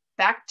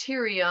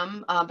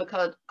bacterium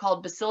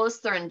called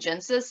Bacillus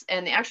thuringiensis,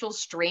 and the actual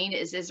strain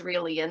is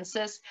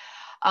Israeliensis.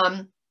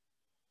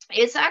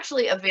 It's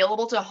actually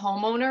available to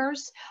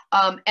homeowners.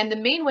 And the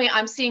main way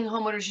I'm seeing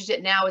homeowners use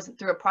it now is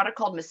through a product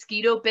called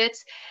mosquito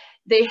bits.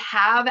 They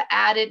have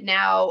added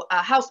now a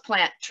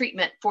houseplant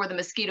treatment for the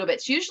mosquito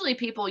bits. Usually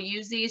people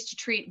use these to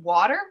treat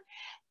water,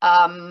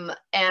 and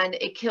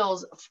it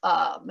kills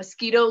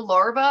mosquito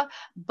larvae,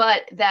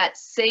 but that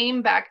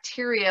same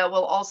bacteria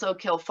will also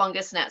kill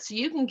fungus gnats. So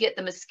you can get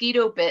the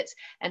mosquito bits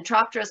and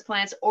top dress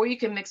plants, or you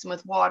can mix them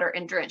with water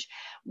and drench.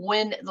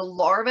 When the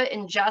larvae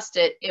ingest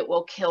it, it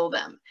will kill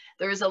them.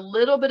 There is a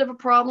little bit of a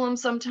problem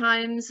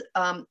sometimes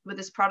with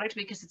this product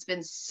because it's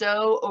been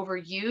so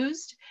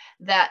overused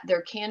that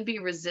there can be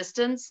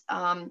resistance,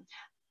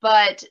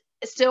 but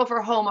still,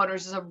 for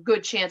homeowners, there's a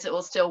good chance it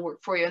will still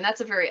work for you, and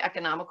that's a very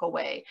economical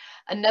way.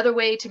 Another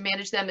way to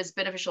manage them is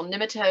beneficial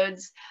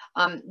nematodes.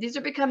 These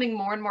are becoming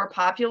more and more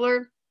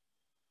popular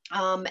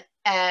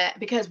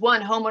because,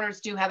 one,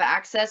 homeowners do have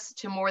access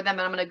to more of them,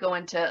 and I'm going to go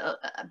into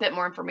a bit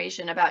more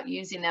information about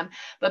using them.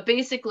 But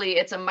basically,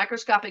 it's a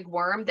microscopic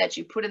worm that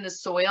you put in the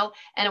soil,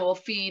 and it will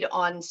feed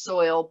on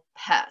soil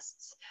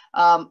pests.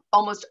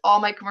 Almost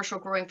all my commercial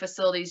growing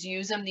facilities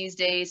use them these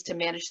days to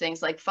manage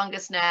things like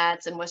fungus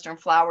gnats and western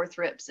flower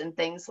thrips and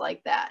things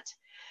like that.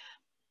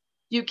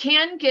 You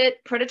can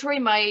get predatory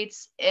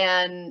mites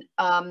and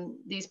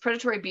these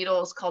predatory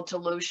beetles called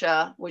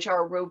Telosia, which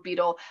are a rope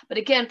beetle. But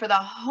again, for the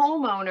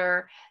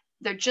homeowner,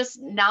 they're just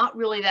not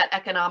really that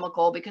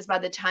economical, because by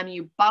the time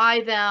you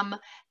buy them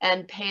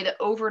and pay the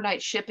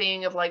overnight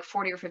shipping of like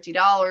 $40 or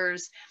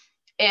 $50,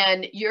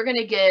 and you're going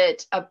to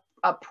get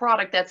a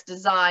product that's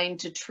designed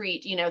to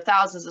treat, you know,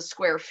 thousands of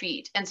square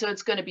feet. And so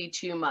it's going to be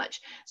too much.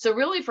 So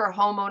really, for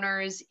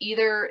homeowners,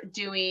 either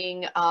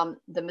doing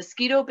the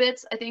mosquito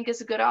bits, I think,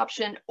 is a good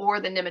option, or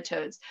the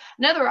nematodes.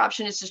 Another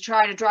option is to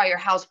try to dry your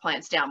house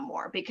plants down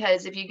more,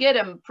 because if you get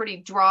them pretty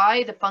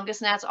dry, the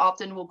fungus gnats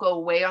often will go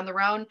away on their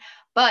own.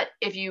 But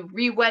if you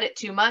re-wet it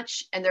too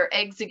much and they're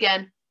eggs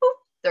again, whoop,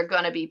 they're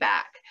going to be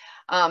back.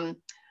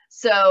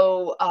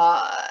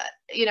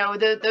 You know,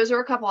 those are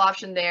a couple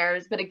options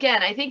there. But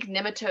again, I think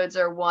nematodes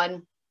are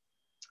one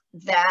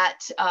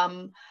that,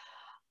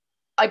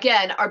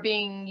 again, are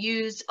being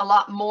used a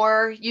lot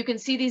more. You can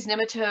see these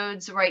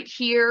nematodes right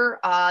here.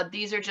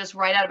 These are just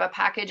right out of a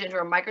package under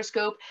a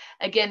microscope.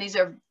 Again, these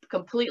are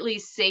completely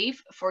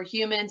safe for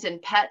humans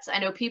and pets. I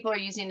know people are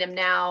using them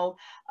now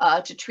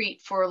to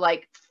treat for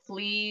like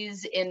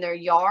fleas in their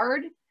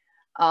yard.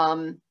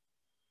 I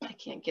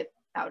can't get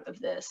out of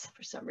this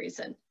for some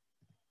reason.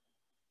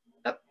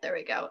 Oh, there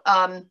we go.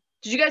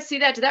 Did you guys see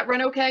that? Did that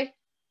run okay?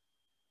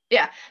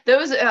 Yeah,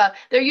 those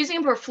they're using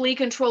them for flea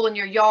control in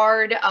your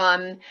yard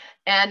and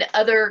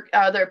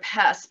other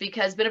pests,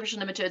 because beneficial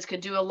nematodes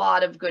could do a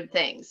lot of good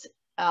things.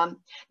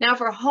 Now,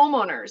 for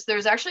homeowners,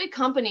 there's actually a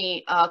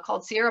company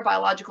called Sierra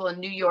Biological in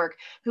New York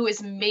who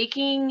is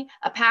making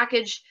a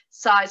package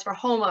size for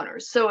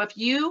homeowners. So if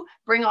you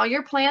bring all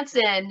your plants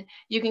in,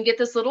 you can get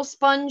this little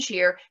sponge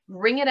here,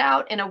 wring it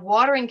out in a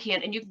watering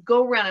can, and you can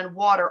go around and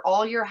water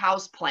all your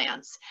house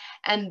plants.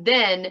 And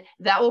then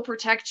that will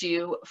protect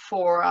you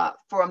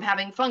from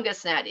having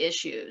fungus gnat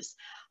issues.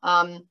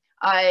 I'm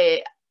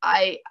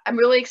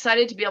really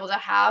excited to be able to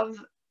have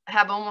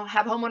have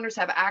homeowners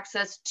have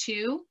access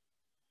to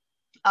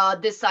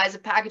this size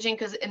of packaging,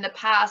 because in the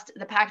past,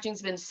 the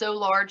packaging's been so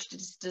large,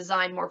 it's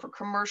designed more for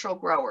commercial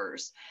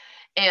growers.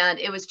 And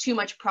it was too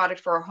much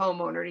product for a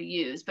homeowner to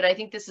use. But I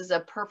think this is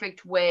a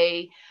perfect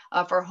way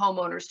for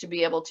homeowners to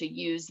be able to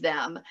use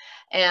them.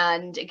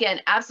 And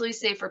again, absolutely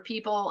safe for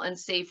people and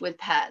safe with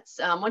pets.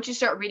 Once you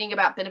start reading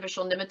about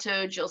beneficial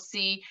nematodes, you'll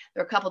see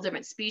there are a couple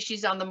different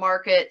species on the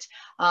market.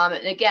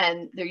 And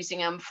again, they're using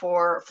them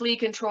for flea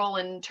control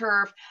and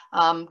turf,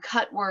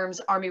 cutworms,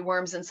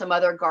 armyworms, and some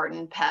other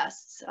garden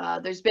pests.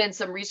 There's been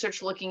some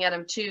research looking at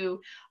them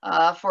too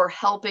for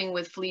helping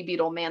with flea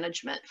beetle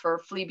management for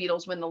flea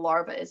beetles when the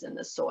larva is in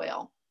the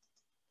soil.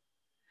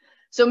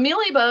 So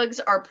mealybugs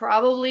are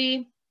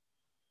probably,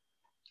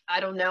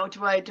 I don't know,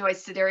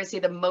 dare I say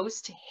the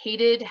most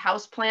hated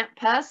houseplant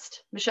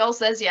pest? Michelle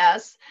says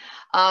yes.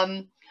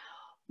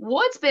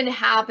 What's been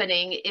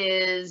happening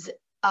is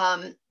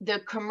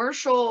the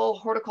commercial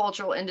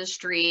horticultural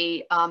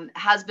industry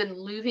has been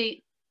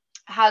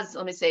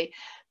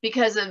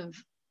because of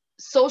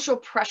social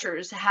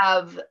pressures,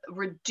 have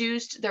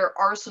reduced their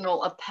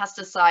arsenal of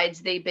pesticides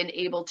they've been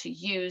able to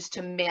use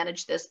to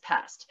manage this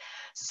pest.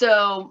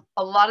 So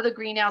a lot of the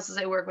greenhouses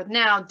I work with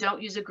now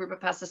don't use a group of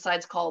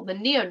pesticides called the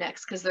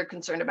neonics because they're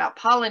concerned about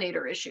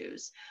pollinator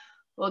issues.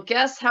 Well,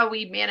 guess how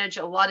we manage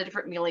a lot of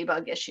different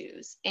mealybug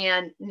issues.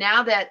 And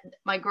now that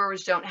my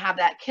growers don't have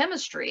that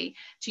chemistry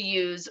to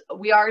use,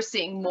 we are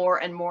seeing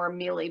more and more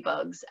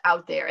mealybugs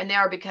out there, and they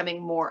are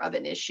becoming more of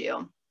an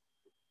issue.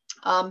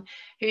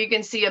 Here you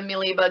can see a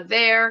mealybug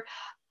there.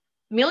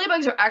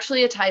 Mealybugs are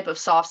actually a type of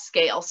soft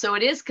scale, so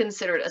it is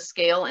considered a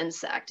scale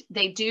insect.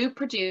 They do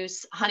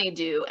produce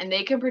honeydew, and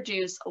they can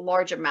produce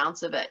large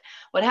amounts of it.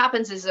 What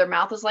happens is their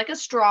mouth is like a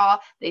straw,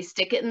 they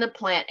stick it in the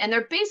plant, and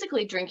they're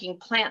basically drinking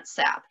plant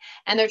sap,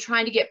 and they're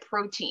trying to get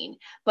protein,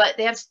 but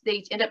they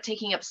end up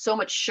taking up so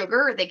much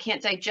sugar, they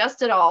can't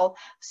digest it all,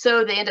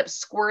 so they end up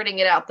squirting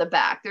it out the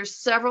back. There's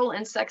several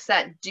insects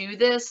that do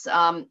this,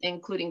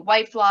 including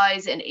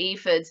whiteflies and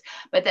aphids,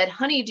 but that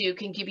honeydew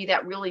can give you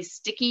that really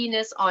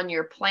stickiness on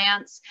your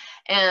plant.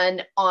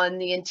 And on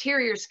the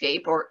interior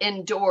scape or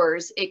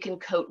indoors, it can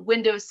coat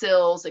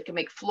windowsills, it can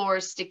make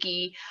floors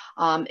sticky,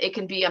 it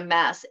can be a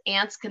mess.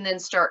 Ants can then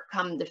start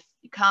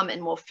come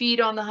and will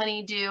feed on the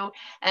honeydew,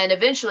 and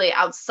eventually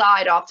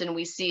outside, often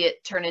we see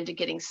it turn into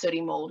getting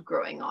sooty mold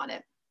growing on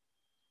it.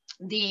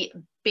 The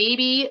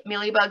baby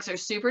mealybugs are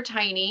super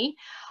tiny.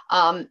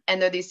 And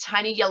they're these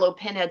tiny yellow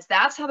pinheads.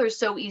 That's how they're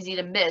so easy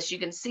to miss. You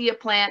can see a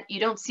plant, you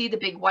don't see the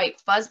big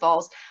white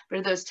fuzzballs,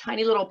 but those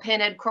tiny little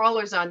pinhead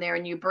crawlers on there,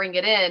 and you bring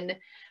it in,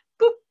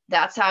 boop,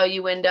 that's how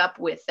you end up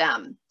with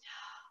them.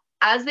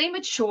 As they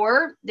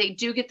mature, they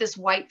do get this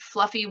white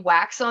fluffy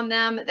wax on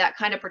them that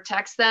kind of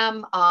protects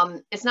them.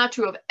 It's not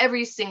true of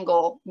every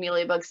single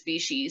mealybug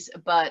species,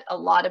 but a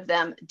lot of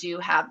them do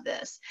have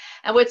this.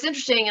 And what's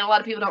interesting, and a lot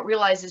of people don't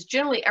realize, is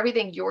generally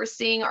everything you're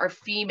seeing are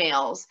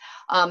females.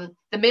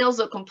 The males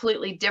look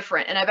completely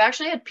different. And I've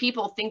actually had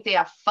people think they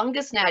have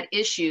fungus gnat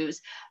issues,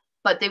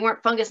 but they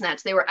weren't fungus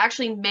gnats. They were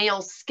actually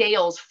male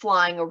scales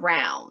flying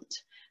around.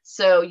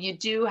 So you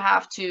do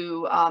have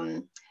to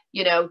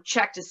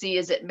check to see,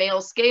 is it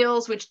male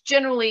scales, which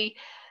generally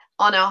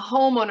on a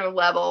homeowner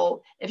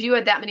level, if you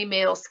had that many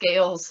male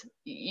scales,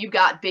 you've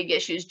got big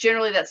issues.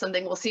 Generally, that's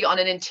something we'll see on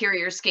an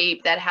interior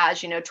scape that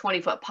has,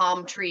 20-foot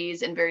palm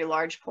trees and very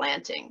large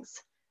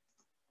plantings.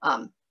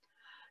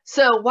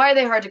 So why are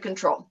they hard to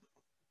control?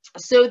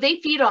 So they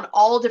feed on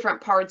all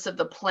different parts of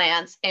the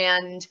plants,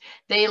 and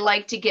they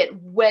like to get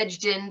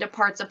wedged into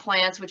parts of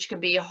plants, which can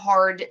be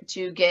hard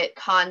to get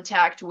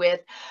contact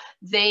with.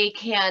 They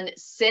can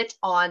sit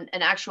on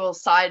an actual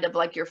side of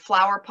like your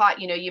flower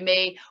pot. You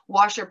may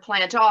wash your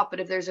plant off, but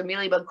if there's a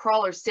mealybug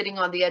crawler sitting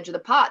on the edge of the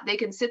pot, they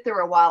can sit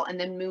there a while and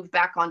then move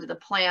back onto the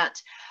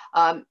plant.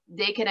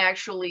 They can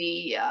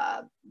actually,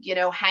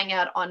 hang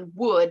out on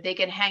wood. They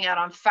can hang out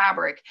on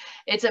fabric.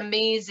 It's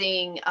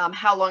amazing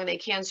how long they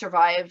can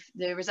survive.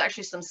 There was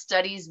actually some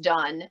studies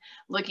done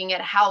looking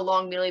at how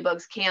long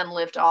mealybugs can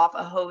lift off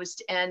a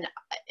host, and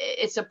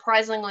it's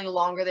surprisingly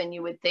longer than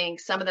you would think.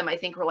 Some of them, I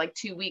think, were like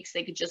 2 weeks.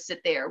 They could just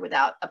sit there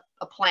without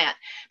a plant,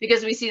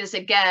 because we see this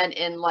again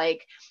in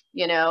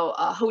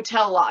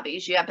hotel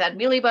lobbies. You have bad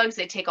mealybugs,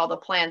 they take all the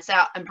plants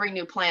out and bring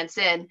new plants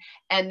in,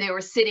 and they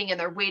were sitting and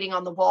they're waiting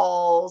on the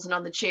walls and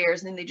on the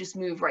chairs, and then they just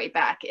move right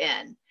back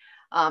in.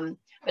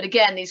 But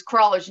again, these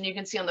crawlers, and you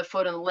can see on the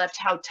photo on the left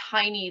how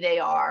tiny they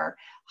are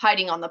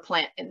hiding on the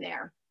plant in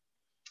there.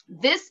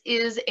 This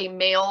is a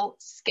male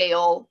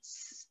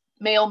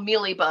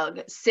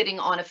mealybug sitting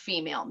on a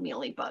female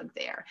mealybug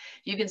there.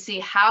 You can see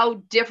how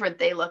different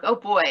they look. Oh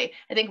boy,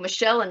 I think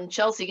Michelle and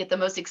Chelsea get the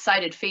most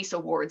excited face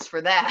awards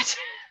for that.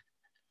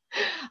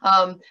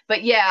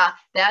 But yeah,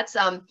 that's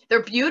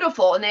they're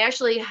beautiful, and they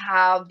actually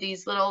have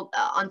these little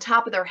on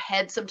top of their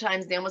head.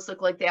 Sometimes they almost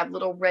look like they have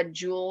little red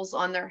jewels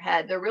on their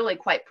head. They're really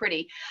quite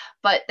pretty,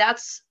 but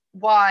that's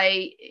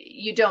why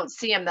you don't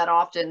see them that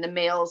often. The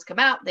males come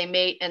out, they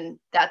mate, and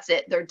that's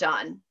it, they're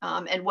done.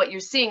 And what you're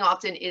seeing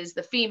often is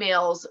the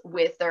females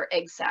with their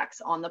egg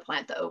sacs on the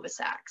plant, the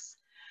ovisacs.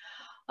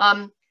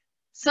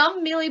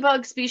 Some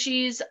mealybug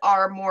species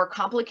are more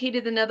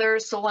complicated than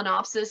others.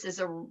 Solenopsis is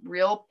a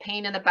real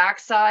pain in the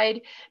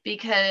backside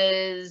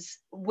because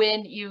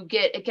when you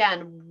get,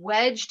 again,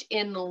 wedged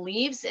in the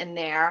leaves in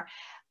there,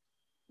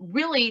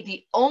 really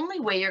the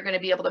only way you're going to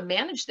be able to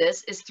manage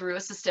this is through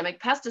a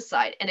systemic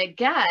pesticide. And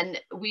again,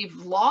 we've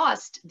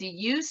lost the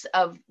use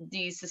of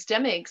these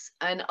systemics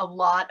in a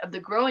lot of the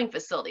growing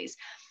facilities.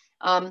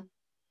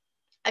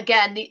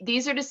 Again,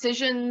 these are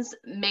decisions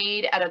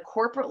made at a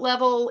corporate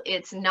level.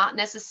 It's not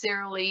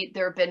necessarily,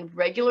 there have been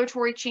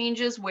regulatory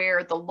changes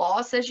where the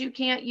law says you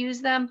can't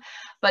use them.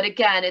 But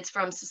again, it's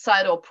from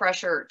societal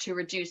pressure to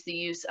reduce the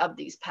use of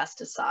these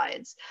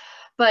pesticides.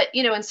 But,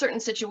 you know, in certain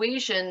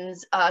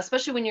situations,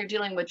 especially when you're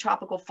dealing with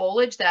tropical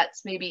foliage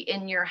that's maybe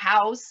in your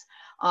house,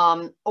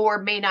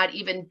 or may not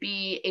even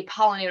be a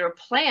pollinator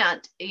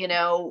plant, you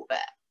know,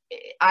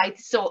 I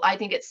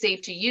think it's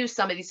safe to use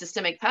some of these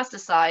systemic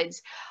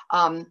pesticides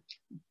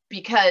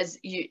because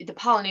the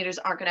pollinators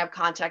aren't going to have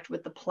contact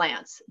with the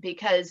plants.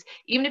 Because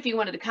even if you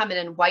wanted to come in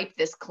and wipe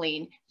this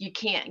clean, you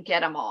can't get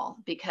them all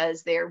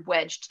because they're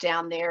wedged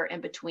down there in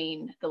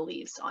between the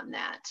leaves on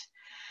that.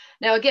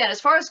 Now, again,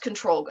 as far as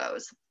control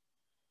goes,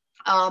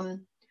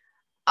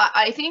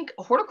 I think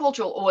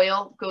horticultural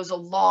oil goes a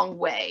long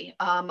way.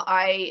 On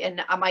my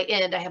end,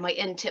 I have my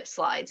end tip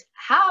slides.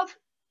 Have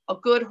a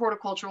good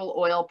horticultural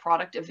oil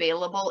product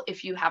available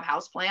if you have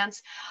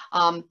houseplants.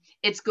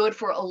 It's good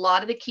for a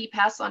lot of the key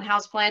pests on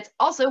houseplants.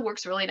 Also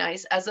works really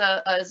nice as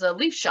a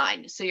leaf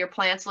shine, so your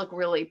plants look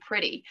really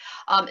pretty.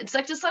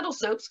 Insecticidal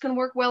soaps can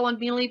work well on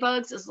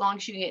mealybugs as long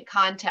as you get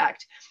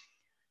contact.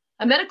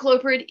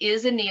 Imidacloprid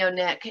is a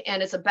neonic,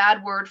 and it's a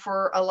bad word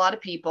for a lot of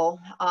people.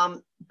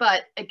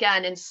 But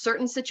again, in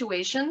certain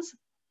situations,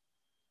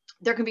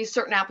 there can be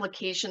certain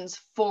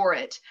applications for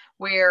it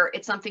where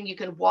it's something you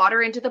can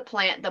water into the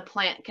plant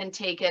can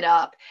take it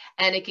up,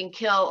 and it can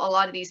kill a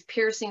lot of these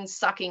piercing,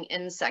 sucking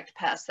insect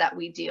pests that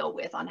we deal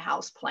with on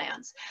house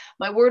plants.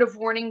 My word of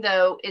warning,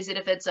 though, is that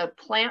if it's a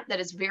plant that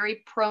is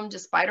very prone to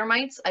spider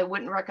mites, I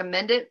wouldn't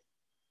recommend it,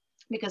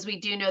 because we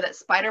do know that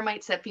spider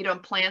mites that feed on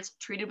plants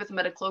treated with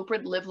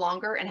imidacloprid live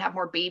longer and have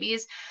more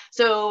babies.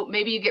 So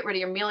maybe you get rid of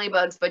your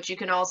mealybugs, but you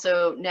can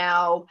also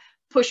now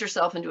push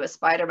yourself into a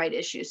spider mite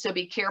issue. So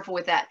be careful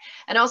with that.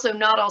 And also,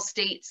 not all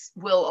states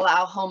will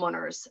allow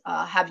homeowners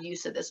have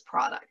use of this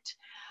product.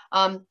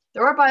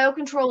 There are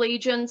biocontrol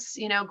agents,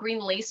 you know, green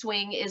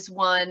lacewing is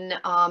one,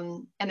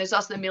 and there's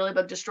also the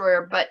mealybug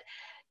destroyer. But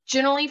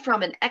generally,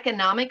 from an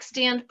economic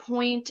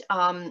standpoint,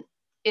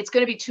 it's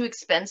going to be too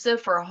expensive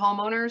for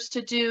homeowners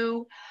to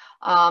do.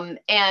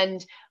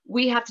 And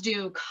we have to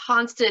do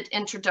constant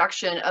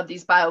introduction of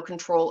these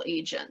biocontrol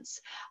agents.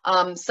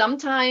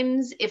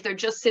 Sometimes if they're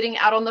just sitting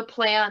out on the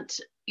plant,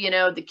 you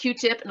know, the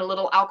Q-tip and a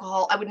little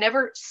alcohol, I would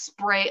never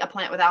spray a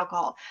plant with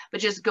alcohol,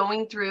 but just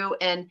going through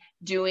and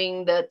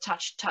doing the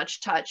touch.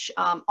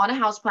 On a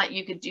house plant,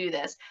 you could do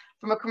this.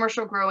 From a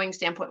commercial growing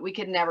standpoint, we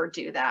could never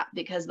do that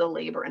because of the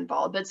labor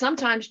involved. But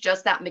sometimes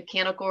just that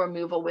mechanical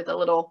removal with a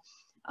little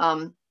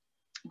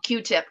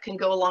Q-tip can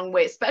go a long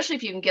way, especially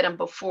if you can get them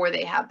before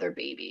they have their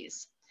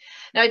babies.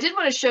 Now, I did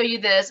want to show you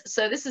this.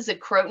 So this is a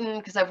croton,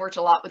 because I've worked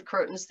a lot with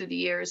crotons through the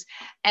years,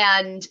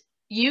 and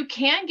you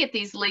can get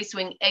these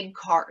lacewing egg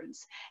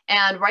cards,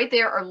 and right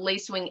there are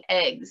lacewing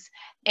eggs,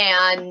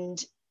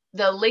 and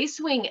the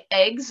lacewing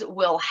eggs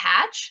will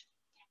hatch,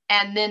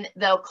 and then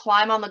they'll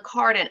climb on the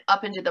card and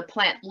up into the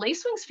plant.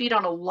 Lacewings feed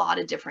on a lot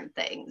of different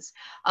things.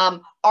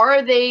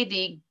 Are they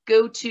the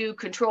go-to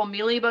control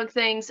mealybug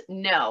things?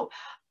 No.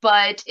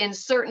 But in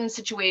certain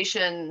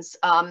situations,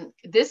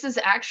 this is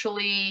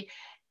actually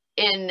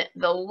in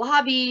the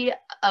lobby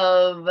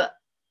of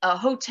a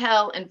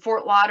hotel in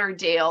Fort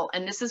Lauderdale,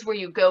 and this is where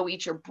you go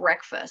eat your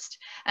breakfast.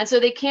 And so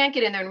they can't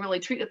get in there and really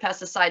treat with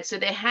pesticides. So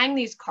they hang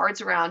these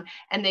cards around,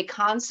 and they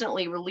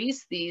constantly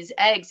release these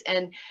eggs.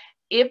 And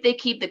if they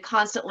keep the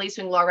constant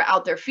lacewing larvae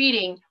out there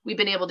feeding, we've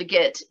been able to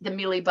get the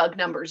mealybug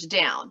numbers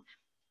down.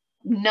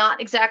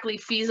 Not exactly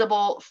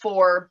feasible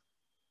for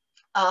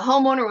a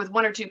homeowner with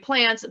 1 or 2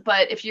 plants,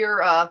 but if you're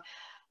a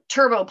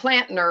turbo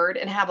plant nerd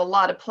and have a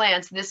lot of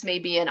plants, this may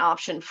be an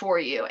option for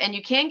you. And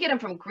you can get them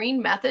from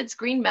Green Methods.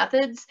 Green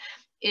Methods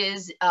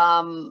is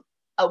a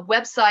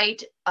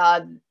website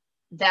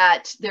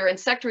that their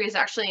insectary is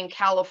actually in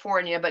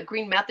California, but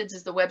Green Methods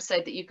is the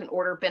website that you can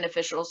order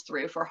beneficials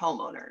through for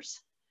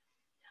homeowners.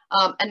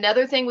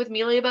 Another thing with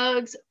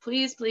mealybugs,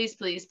 please,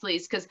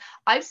 because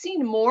I've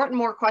seen more and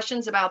more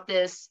questions about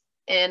this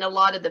in a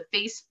lot of the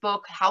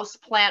Facebook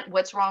houseplant,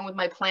 what's wrong with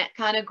my plant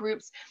kind of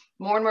groups.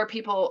 More and more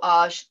people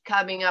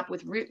coming up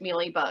with root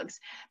mealybugs.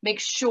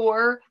 Make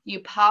sure you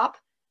pop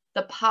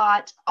the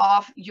pot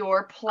off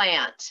your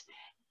plant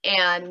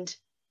and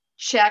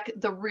check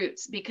the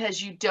roots,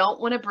 because you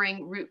don't want to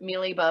bring root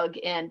mealybug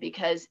in,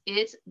 because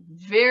it's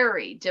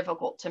very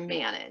difficult to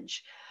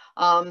manage.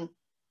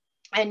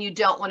 and you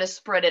don't want to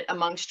spread it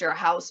amongst your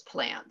house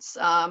plants.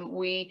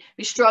 We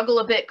struggle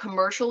a bit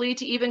commercially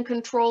to even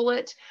control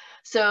it.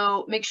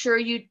 So make sure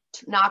you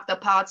knock the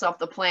pots off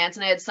the plants.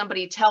 And I had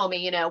somebody tell me,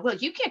 you know, well,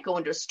 you can't go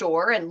into a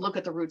store and look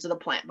at the roots of the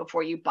plant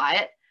before you buy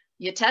it.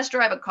 You test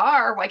drive a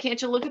car, why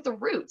can't you look at the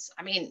roots?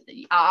 I mean,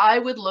 I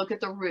would look at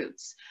the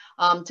roots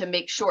to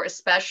make sure,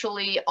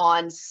 especially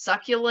on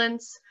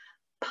succulents,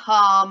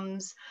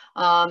 palms,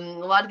 a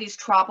lot of these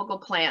tropical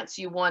plants,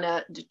 you want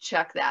to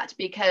check that,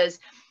 because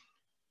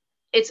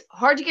it's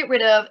hard to get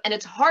rid of, and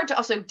it's hard to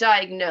also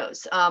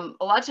diagnose. A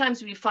lot of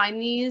times we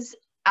find these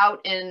out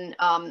in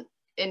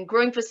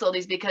growing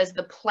facilities because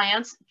the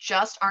plants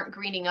just aren't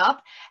greening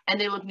up and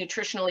they look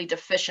nutritionally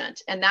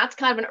deficient. And that's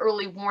kind of an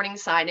early warning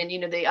sign. And, you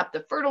know, they up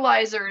the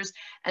fertilizers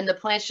and the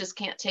plants just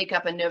can't take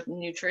up enough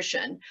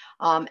nutrition.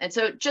 And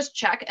so just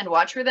check and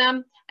watch for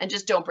them, and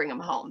just don't bring them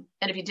home.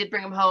 And if you did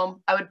bring them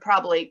home, I would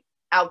probably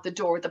out the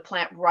door with the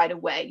plant right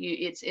away.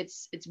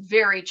 It's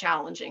very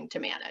challenging to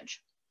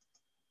manage.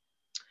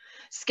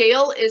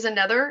 Scale is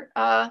another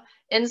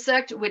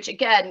insect, which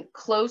again,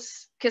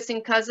 close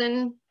kissing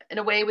cousin in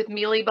a way with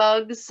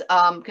mealybugs,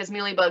 because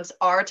mealybugs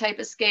are a type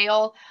of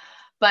scale,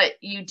 but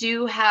you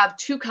do have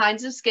two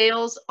kinds of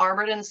scales,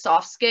 armored and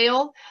soft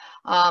scale,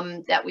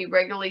 that we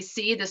regularly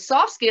see. The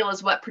soft scale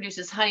is what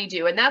produces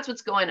honeydew, and that's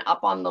what's going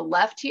up on the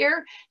left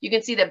here. You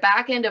can see the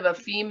back end of a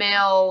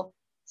female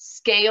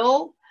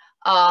scale,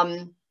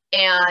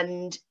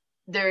 and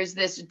there's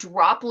this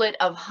droplet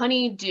of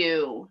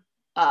honeydew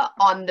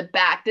on the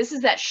back. This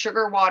is that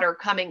sugar water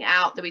coming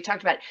out that we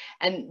talked about.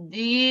 And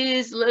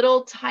these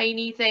little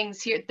tiny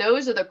things here,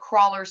 those are the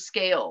crawler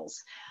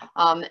scales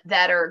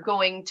that are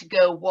going to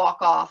go walk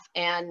off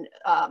and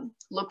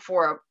look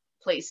for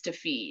a place to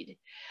feed.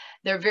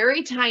 They're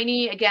very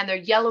tiny. Again, they're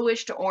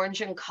yellowish to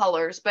orange in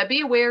colors, but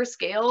be aware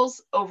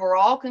scales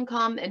overall can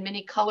come in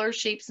many colors,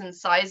 shapes, and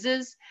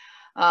sizes.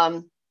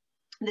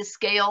 The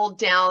scale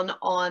down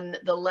on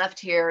the left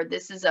here,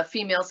 this is a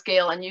female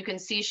scale, and you can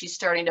see she's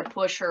starting to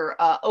push her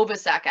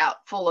ovisac out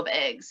full of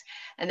eggs.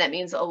 And that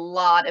means a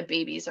lot of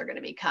babies are going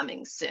to be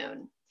coming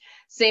soon.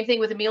 Same thing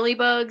with the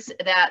mealybugs,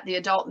 that the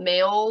adult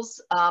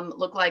males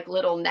look like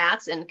little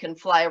gnats and can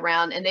fly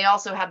around. And they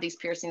also have these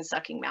piercing,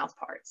 sucking mouth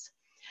parts.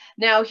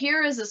 Now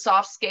here is a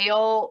soft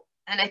scale,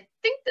 and I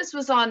think this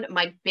was on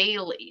my bay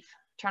leaf.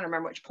 I'm trying to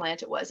remember which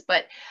plant it was,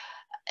 but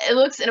it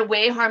looks in a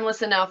way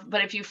harmless enough,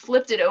 but if you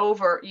flipped it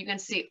over, you can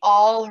see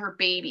all her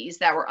babies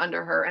that were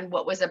under her and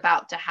what was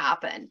about to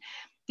happen.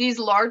 These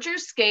larger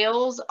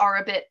scales are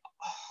a bit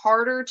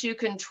harder to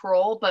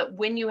control, but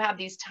when you have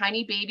these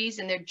tiny babies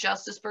and they're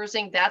just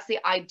dispersing, that's the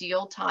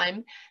ideal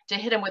time to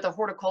hit them with a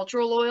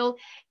horticultural oil,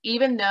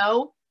 even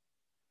though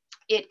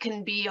it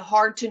can be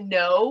hard to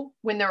know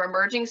when they're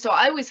emerging. So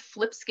I always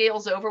flip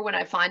scales over when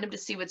I find them to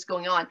see what's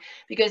going on,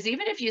 because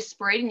even if you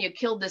sprayed and you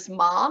killed this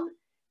mom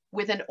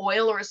with an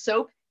oil or a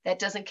soap, that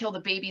doesn't kill the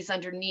babies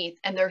underneath,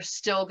 and they're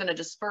still going to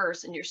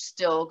disperse and you're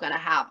still going to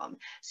have them.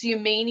 So you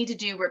may need to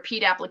do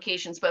repeat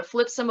applications, but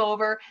flip some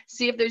over,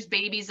 see if there's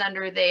babies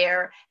under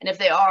there. And if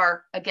they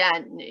are,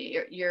 again,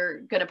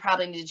 you're going to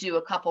probably need to do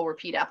a couple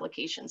repeat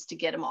applications to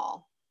get them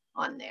all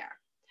on there.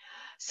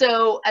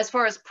 So as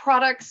far as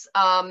products,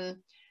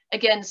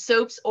 again,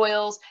 soaps,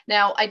 oils.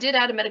 Now I did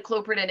add a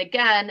metocloprid in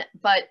again,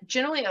 but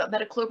generally a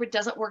metocloprid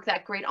doesn't work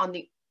that great on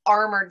the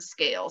armored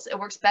scales. It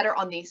works better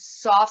on the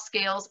soft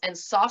scales, and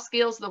soft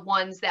scales are the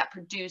ones that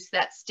produce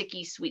that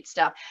sticky sweet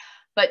stuff.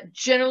 But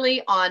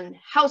generally on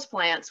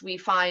houseplants, we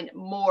find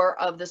more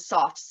of the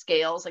soft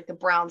scales, like the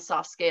brown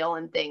soft scale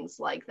and things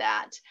like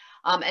that,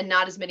 and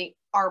not as many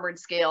armored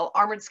scale.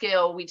 Armored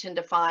scale we tend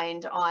to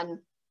find on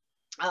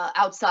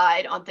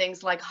outside on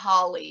things like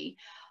holly,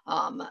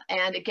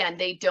 and again,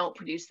 they don't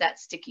produce that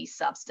sticky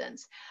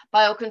substance.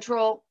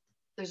 Biocontrol,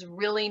 there's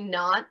really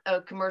not a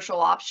commercial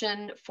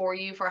option for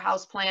you for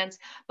houseplants,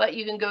 but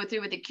you can go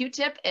through with a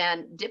Q-tip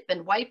and dip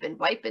and wipe and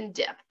wipe and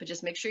dip, but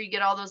just make sure you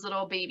get all those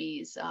little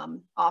babies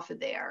off of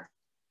there.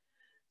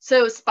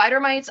 So spider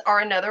mites are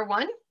another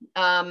one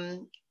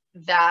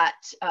that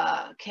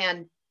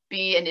can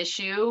be an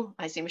issue.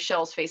 I see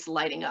Michelle's face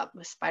lighting up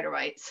with spider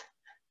mites.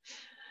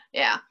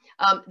 Yeah,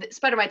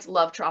 spider mites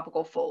love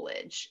tropical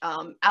foliage.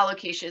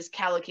 Alocasias,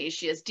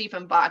 calocasias,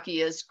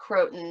 dieffenbachias,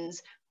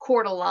 crotons,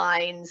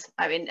 cordyline.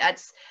 I mean,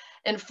 that's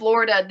in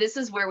Florida. This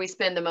is where we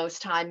spend the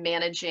most time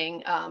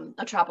managing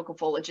a tropical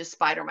foliage is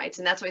spider mites.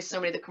 And that's why so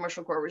many of the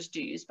commercial growers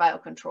do use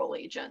biocontrol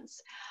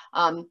agents.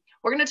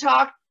 We're going to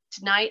talk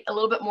tonight a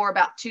little bit more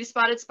about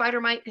two-spotted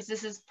spider mite, because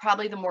this is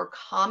probably the more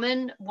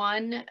common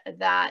one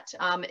that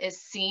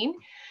is seen.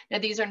 Now,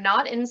 these are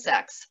not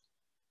insects.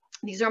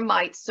 These are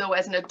mites. So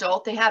as an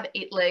adult, they have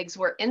 8 legs,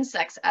 where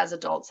insects as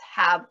adults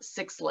have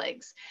 6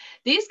 legs.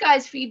 These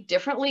guys feed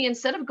differently.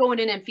 Instead of going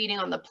in and feeding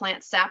on the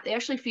plant sap, they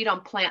actually feed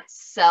on plant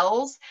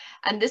cells.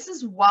 And this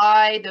is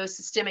why those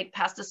systemic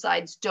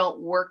pesticides don't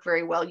work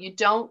very well. You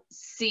don't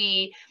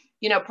see,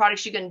 you know,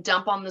 products you can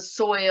dump on the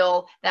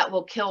soil that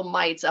will kill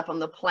mites up on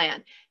the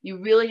plant. You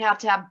really have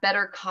to have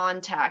better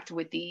contact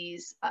with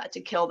these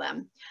to kill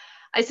them.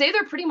 I say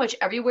they're pretty much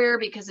everywhere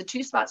because the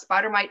two-spot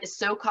spider mite is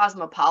so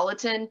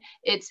cosmopolitan.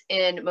 It's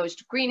in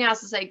most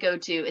greenhouses I go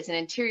to. It's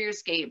in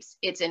interiorscapes.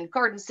 It's in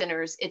garden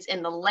centers. It's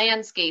in the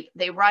landscape.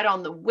 They ride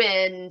on the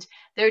wind.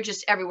 They're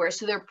just everywhere.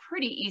 So they're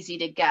pretty easy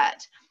to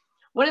get.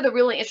 One of the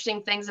really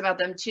interesting things about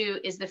them too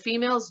is the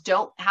females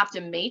don't have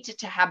to mate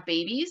to have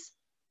babies.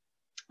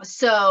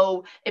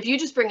 So if you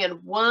just bring in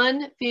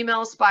one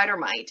female spider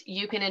mite,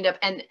 you can end up,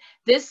 and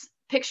this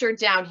picture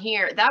down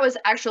here, that was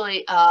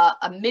actually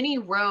a mini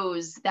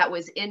rose that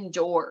was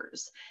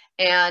indoors.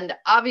 And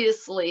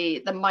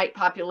obviously the mite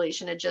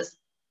population had just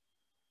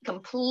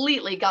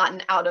completely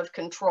gotten out of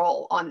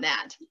control on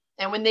that.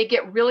 And when they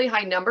get really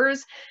high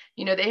numbers,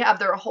 you know, they have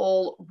their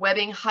whole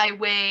webbing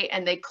highway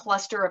and they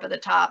cluster up at the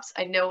tops.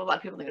 I know a lot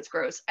of people think it's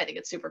gross. I think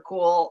it's super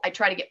cool. I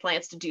try to get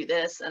plants to do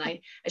this and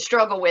I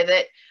struggle with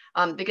it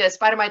because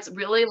spider mites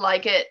really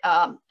like it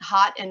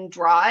hot and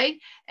dry,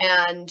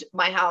 and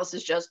my house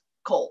is just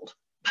cold.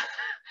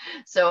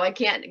 So I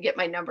can't get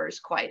my numbers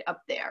quite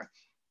up there.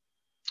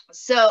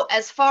 So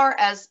as far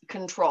as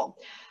control,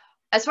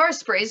 as far as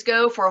sprays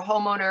go for a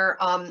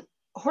homeowner,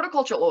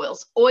 horticultural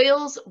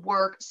oils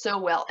work so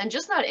well, and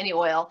just not any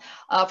oil.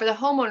 For the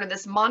homeowner,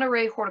 this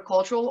Monterey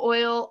horticultural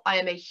oil, I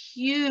am a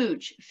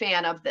huge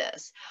fan of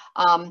this.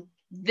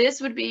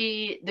 This would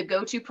be the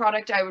go-to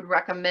product I would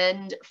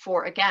recommend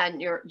for,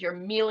 again, your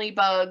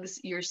mealybugs,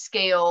 your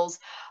scales.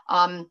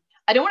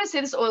 I don't want to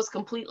say this oil is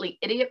completely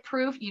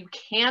idiot-proof. You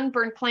can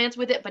burn plants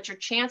with it, but your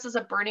chances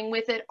of burning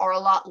with it are a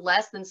lot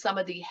less than some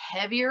of the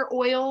heavier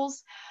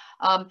oils.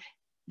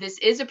 This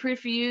is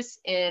approved for use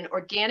in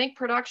organic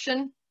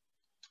production,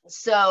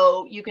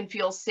 so you can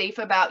feel safe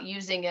about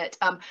using it.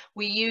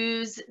 We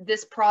use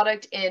this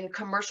product in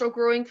commercial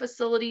growing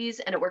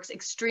facilities, and it works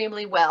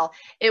extremely well.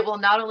 It will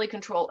not only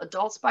control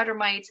adult spider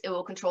mites, it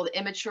will control the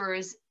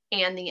immatures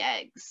and the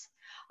eggs.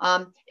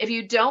 If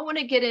you don't want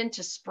to get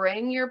into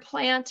spraying your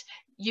plant,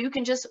 you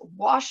can just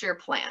wash your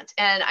plant.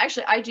 And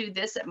actually, I do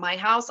this at my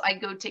house. I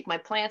go take my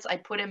plants, I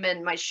put them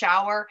in my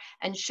shower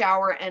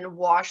and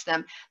wash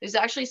them. There's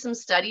actually some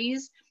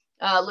studies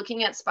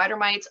looking at spider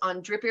mites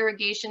on drip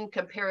irrigation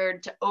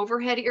compared to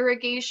overhead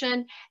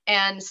irrigation,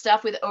 and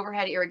stuff with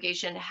overhead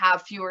irrigation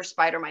have fewer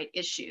spider mite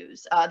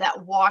issues.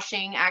 That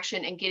washing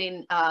action and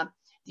getting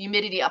the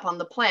humidity up on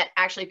the plant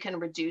actually can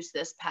reduce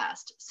this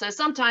pest. So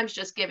sometimes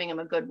just giving them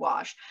a good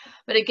wash.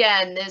 But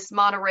again, this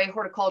Monterey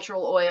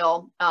horticultural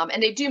oil,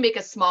 and they do make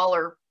a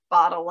smaller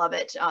bottle of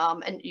it,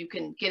 and you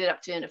can get it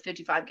up to in a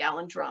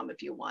 55-gallon drum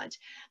if you want.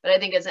 But I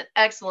think it's an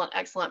excellent,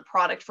 excellent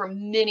product for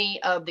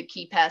many of the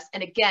key pests.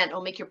 And again,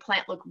 it'll make your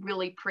plant look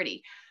really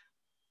pretty.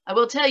 I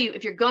will tell you,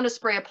 if you're going to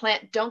spray a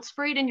plant, don't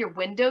spray it in your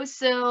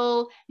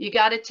windowsill. You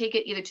got to take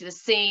it either to the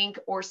sink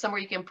or somewhere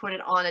you can put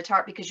it on a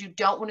tarp, because you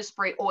don't want to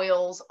spray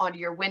oils onto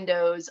your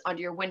windows,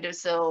 onto your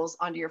windowsills,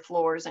 onto your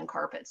floors and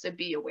carpets. So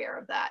be aware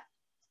of that.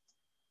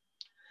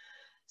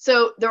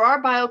 So there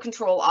are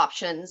biocontrol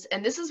options,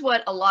 and this is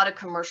what a lot of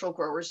commercial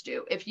growers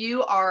do. If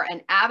you are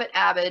an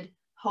avid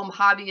home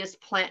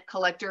hobbyist plant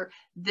collector,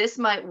 this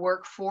might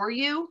work for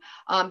you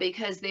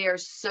because they are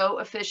so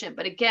efficient.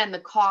 But again, the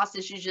cost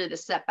is usually the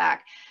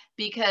setback,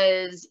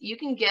 because you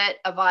can get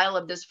a vial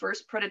of this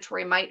first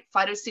predatory mite,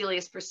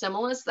 Phytocelius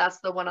persimilis. That's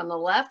the one on the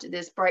left,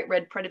 this bright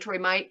red predatory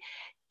mite.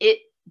 It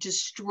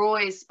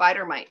destroys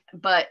spider mite.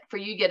 But for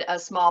you get a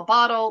small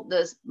bottle,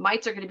 the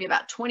mites are going to be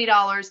about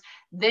 $20.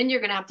 Then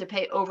you're going to have to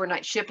pay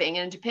overnight shipping.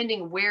 And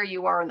depending where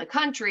you are in the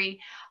country,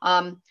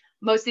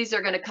 most of these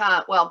are going to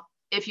come, well,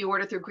 if you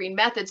order through Green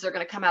Methods, they're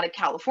going to come out of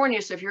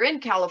California. So if you're in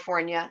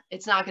California,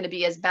 it's not going to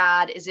be as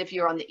bad as if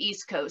you're on the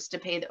East Coast to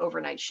pay the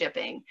overnight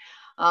shipping.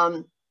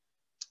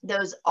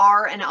 Those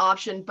are an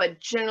option, but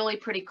generally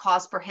pretty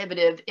cost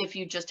prohibitive if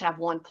you just have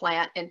one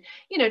plant. And,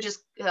 you know, just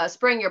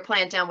spraying your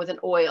plant down with an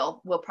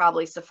oil will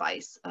probably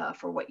suffice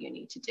for what you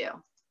need to do.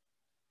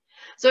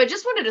 So I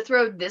just wanted to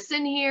throw this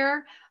in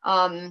here.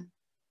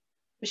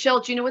 Michelle,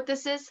 do you know what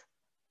this is?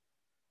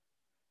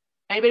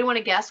 Anybody want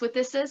to guess what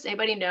this is?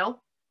 Anybody know?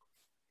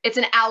 It's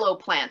an aloe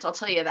plant, I'll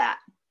tell you that.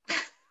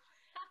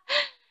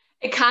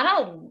 It kind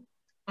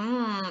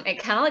of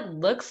like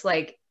looks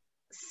like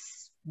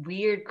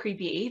weird,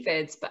 creepy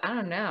aphids, but I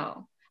don't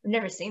know. I've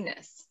never seen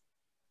this.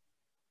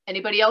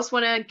 Anybody else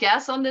want to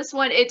guess on this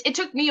one? It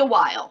took me a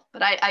while,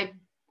 but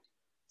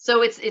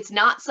so it's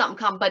not something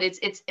common, but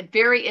it's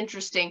very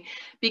interesting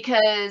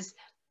because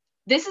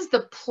this is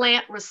the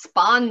plant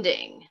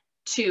responding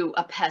to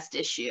a pest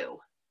issue.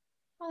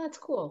 Oh, that's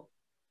cool.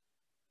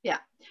 Yeah.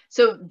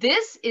 So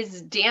this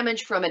is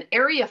damage from an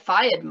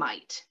Areophyid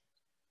mite.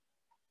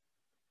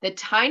 The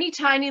tiny,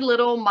 tiny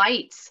little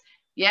mites.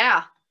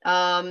 Yeah.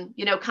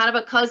 You know, kind of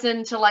a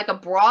cousin to like a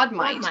broad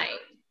mite.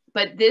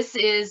 But this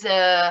is,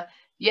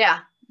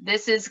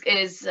 this is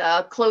it's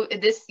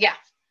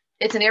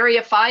an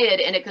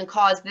Areophyid, and it can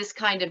cause this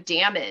kind of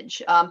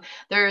damage.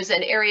 There's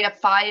an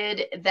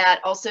Areophyid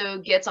that also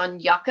gets on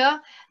yucca,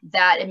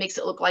 that it makes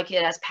it look like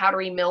it has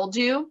powdery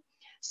mildew.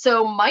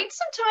 So mites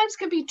sometimes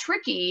can be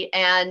tricky,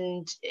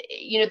 and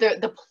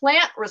the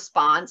plant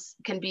response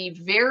can be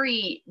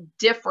very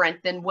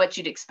different than what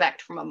you'd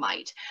expect from a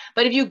mite.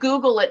 But if you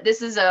Google it,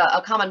 this is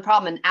a common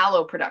problem in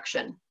aloe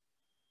production.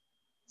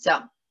 So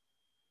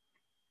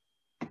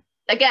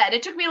again,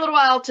 it took me a little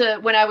while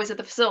when I was at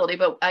the facility,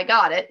 but I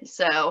got it.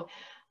 So,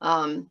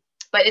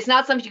 but it's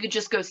not something you could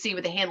just go see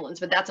with the hand lens,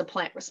 but that's a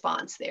plant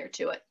response there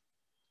to it.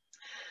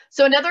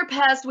 So another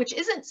pest, which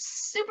isn't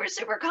super,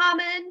 super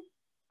common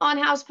on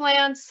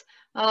houseplants.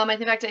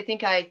 In fact, I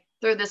think I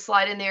threw this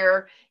slide in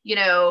there.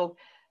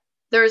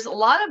 There's a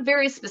lot of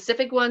very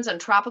specific ones on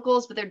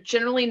tropicals, but they're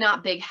generally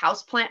not big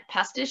houseplant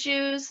pest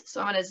issues.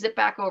 So I'm going to zip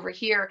back over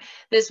here.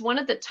 There's one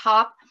at the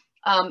top.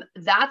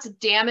 That's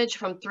damage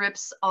from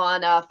thrips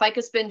on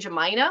Ficus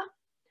benjamina,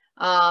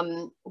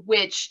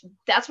 which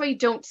that's why you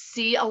don't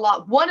see a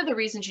lot. One of the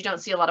reasons you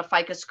don't see a lot of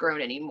ficus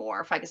grown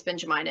anymore, Ficus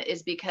benjamina,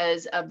 is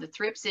because of the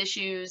thrips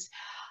issues.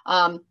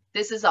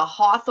 This is a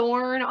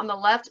hawthorn on the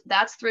left,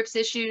 that's thrips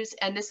issues,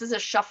 and this is a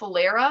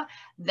shufflera,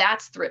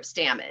 that's thrips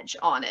damage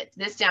on it.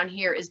 This down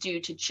here is due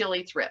to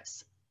chili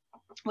thrips,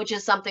 which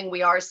is something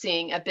we are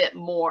seeing a bit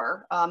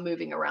more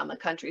moving around the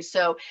country.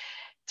 So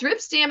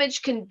thrips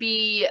damage can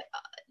be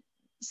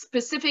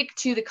specific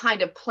to the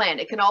kind of plant.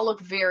 It can all look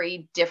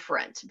very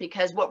different,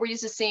 because what we're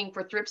used to seeing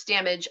for thrips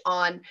damage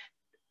on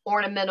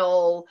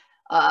ornamental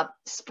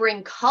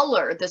spring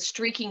color, the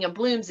streaking and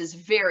blooms, is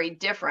very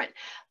different.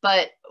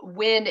 But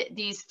when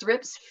these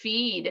thrips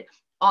feed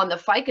on the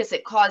ficus,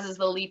 it causes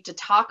the leaf to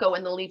taco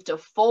and the leaf to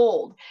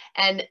fold,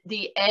 and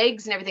the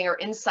eggs and everything are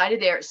inside of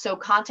there. So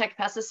contact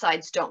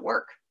pesticides don't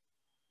work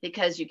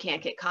because you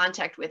can't get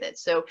contact with it.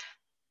 So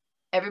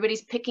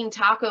everybody's picking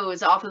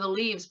tacos off of the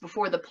leaves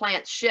before the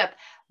plants ship.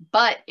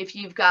 But if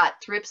you've got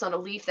thrips on a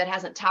leaf that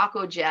hasn't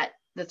tacoed yet,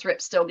 the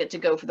thrips still get to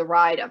go for the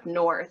ride up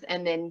north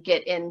and then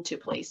get into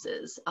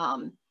places.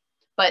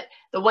 But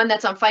the one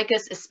that's on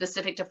ficus is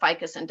specific to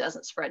ficus and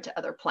doesn't spread to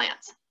other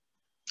plants.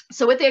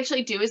 So what they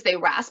actually do is they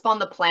rasp on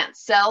the plant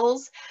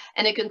cells,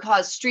 and it can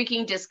cause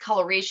streaking,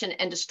 discoloration,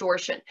 and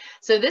distortion.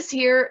 So this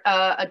here,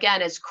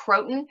 again, is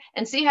croton.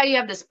 And see how you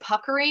have this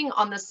puckering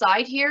on the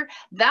side here?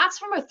 That's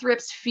from a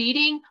thrips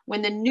feeding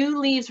when the new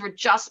leaves were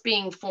just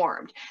being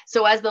formed.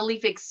 So as the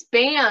leaf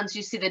expands,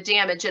 you see the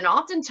damage. And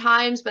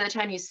oftentimes, by the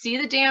time you see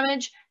the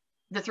damage,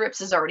 the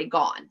thrips is already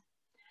gone.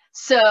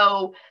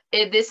 So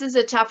this is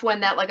a tough one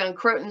that, like on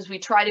crotons, we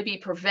try to be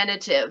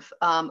preventative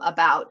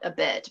about a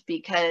bit,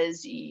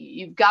 because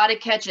you've got to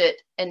catch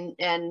it and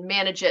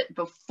manage it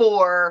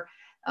before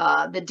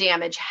the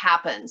damage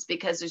happens,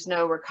 because there's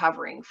no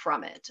recovering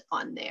from it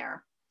on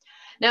there.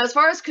 Now, as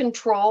far as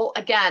control,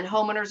 again,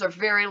 homeowners are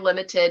very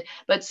limited,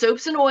 but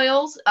soaps and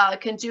oils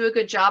can do a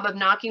good job of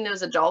knocking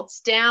those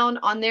adults down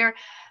on there.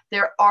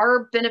 There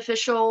are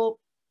beneficial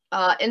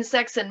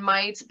insects and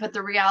mites, but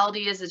the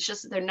reality is it's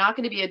just they're not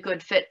going to be a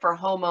good fit for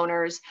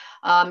homeowners.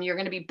 You're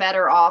going to be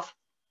better off,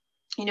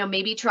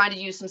 maybe trying to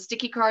use some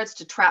sticky cards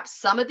to trap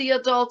some of the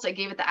adults. I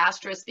gave it the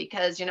asterisk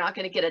because you're not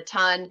going to get a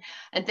ton,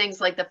 and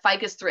things like the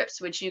ficus thrips,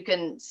 which you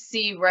can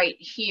see right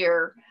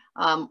here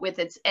with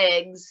its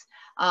eggs.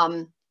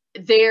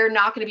 They're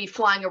not going to be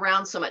flying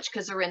around so much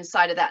because they're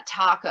inside of that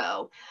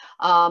taco.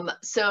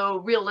 So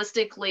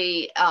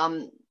realistically,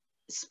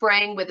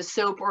 spraying with a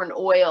soap or an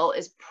oil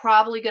is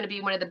probably going to be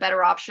one of the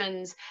better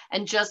options,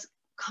 and just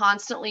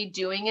constantly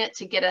doing it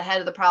to get ahead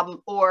of the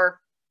problem,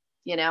 or,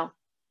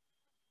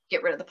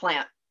 get rid of the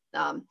plant.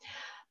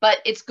 But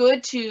it's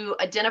good to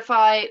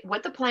identify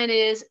what the plant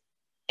is,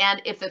 and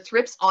if the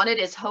thrips on it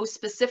is host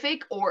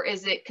specific, or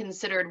is it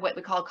considered what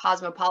we call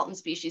cosmopolitan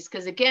species?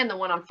 Because again, the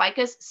one on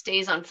ficus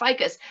stays on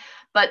ficus,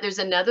 but there's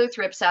another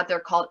thrips out there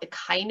called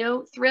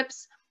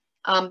echinothrips.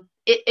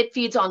 It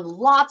feeds on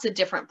lots of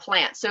different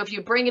plants. So if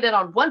you bring it in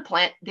on one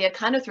plant, the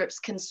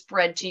echinothrips can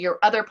spread to your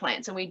other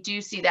plants. And we do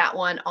see that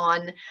one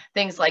on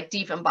things like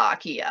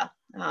Dieffenbachia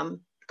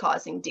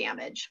causing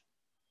damage.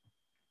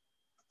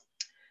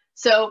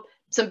 So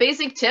some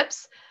basic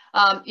tips,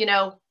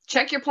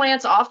 check your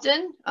plants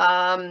often.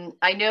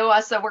 I know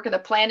us that work in the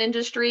plant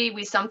industry,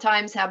 we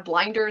sometimes have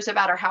blinders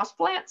about our house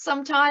plants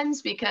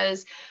sometimes,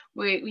 because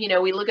we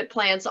look at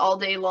plants all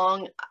day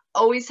long.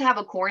 Always have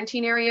a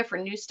quarantine area for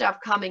new stuff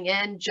coming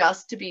in,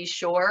 just to be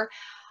sure.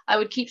 I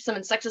would keep some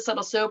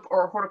insecticidal soap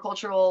or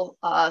horticultural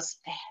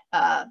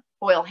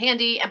oil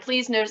handy. And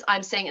please notice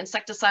I'm saying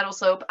insecticidal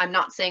soap. I'm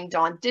not saying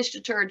Dawn dish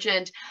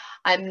detergent.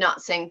 I'm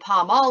not saying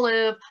palm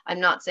olive. I'm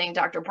not saying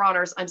Dr.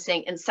 Bronner's. I'm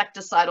saying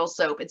insecticidal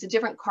soap. It's a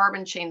different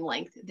carbon chain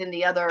length than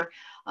the other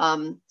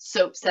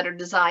soaps that are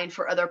designed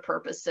for other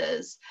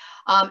purposes.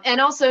 And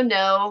also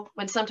know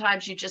when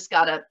sometimes you just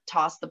got to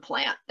toss the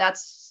plant.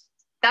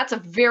 That's a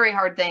very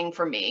hard thing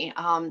for me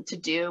to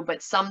do,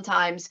 but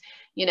sometimes,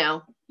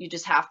 you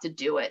just have to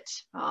do it.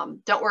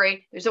 Don't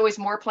worry, there's always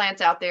more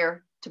plants out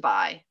there to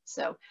buy.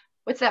 So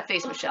what's that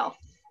face, Michelle?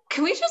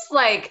 Can we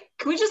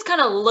just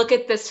kind of look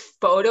at this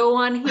photo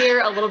on here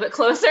a little bit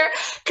closer?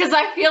 Because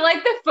I feel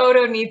like the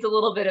photo needs a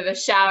little bit of a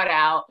shout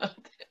out.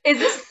 Is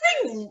this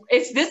thing,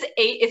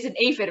 it's an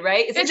aphid,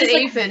 right? Is It's it just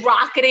an like aphid.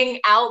 rocketing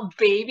out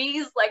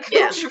babies? Like,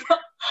 Yeah.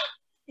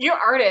 Your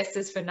artist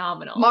is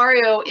phenomenal.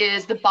 Mario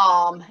is the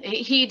bomb.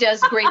 He does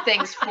great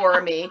things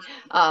for me.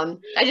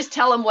 I just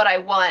tell him what I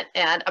want,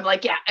 and I'm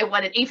like, yeah, I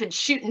want an aphid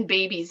shooting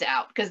babies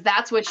out, because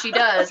that's what she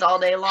does all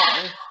day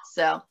long.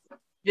 So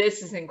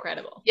this is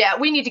incredible. yeah,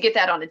 we need to get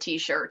that on a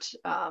t-shirt.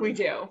 We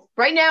do.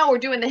 Right now, we're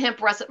doing the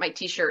hemp russet my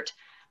t-shirt.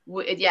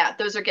 Yeah,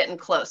 those are getting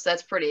close.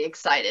 That's pretty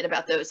excited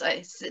about those.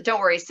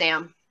 Don't worry,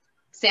 Sam.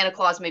 Santa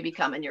Claus may be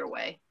coming your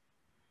way.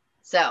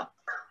 So,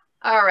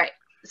 all right.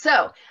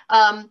 So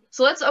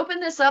let's open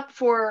this up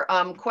for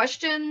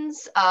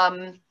questions.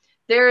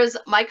 There's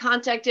my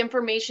contact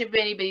information if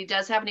anybody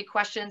does have any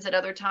questions at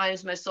other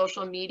times, my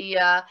social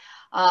media.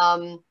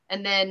 And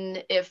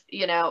then if,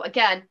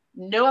 again,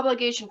 no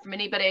obligation from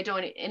anybody. I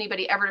don't want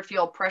anybody ever to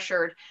feel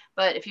pressured,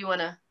 but if you want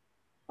to,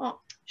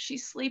 oh,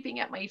 she's sleeping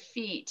at my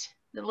feet,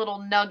 the little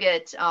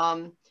nugget,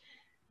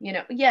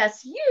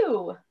 yes,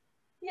 you.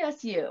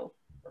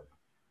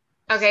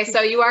 Okay,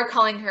 so you are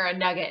calling her a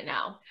nugget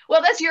now.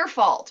 Well, that's your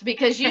fault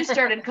because you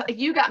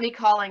got me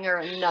calling her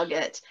a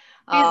nugget.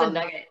 She's a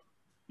nugget.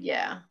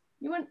 Yeah.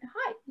 You want to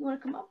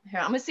come up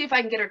here? I'm going to see if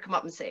I can get her to come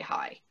up and say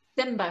hi.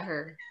 Simba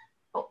her.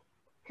 Oh,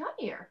 come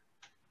here.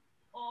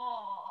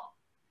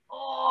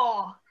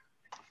 Oh.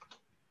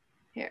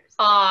 Here.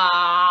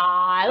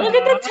 Ah, look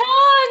at the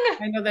tongue.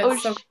 I know,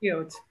 that's so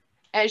cute.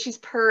 And she's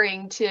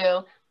purring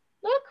too.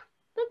 Look,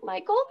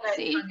 Michael. That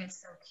see, tongue is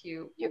so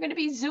cute. You're going to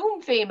be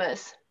Zoom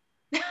famous.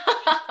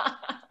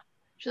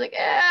 She's like,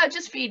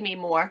 just feed me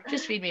more.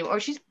 Just feed me more. Oh,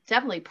 she's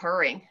definitely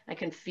purring. I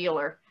can feel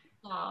her.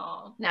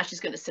 Oh. Now she's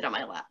going to sit on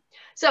my lap.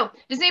 So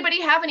does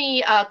anybody have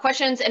any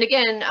questions? And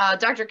again,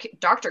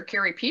 Dr.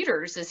 Carrie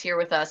Peters is here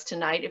with us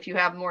tonight if you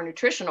have more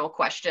nutritional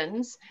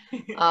questions.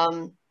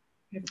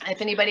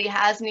 If anybody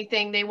has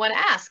anything they want to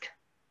ask.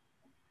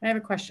 I have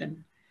a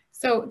question.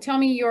 So tell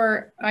me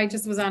I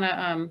just was on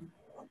a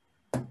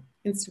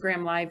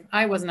Instagram live.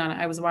 I wasn't on it.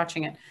 I was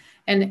watching it.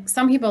 And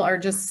some people are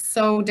just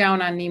so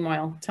down on neem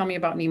oil. Tell me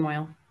about neem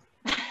oil.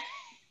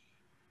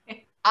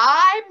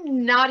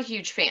 I'm not a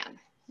huge fan.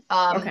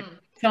 Okay.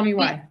 Tell me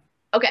why.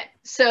 Okay.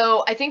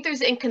 So I think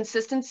there's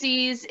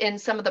inconsistencies in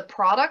some of the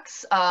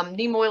products.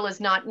 Neem oil is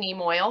not neem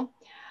oil.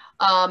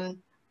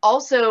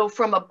 Also,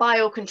 from a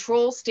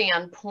biocontrol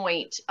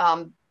standpoint,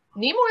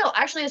 neem oil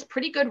actually has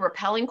pretty good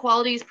repelling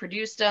qualities.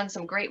 Purdue's done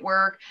some great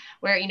work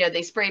where,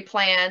 they spray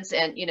plants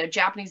and,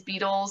 Japanese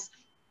beetles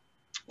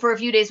for a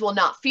few days will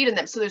not feed in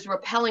them. So there's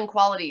repelling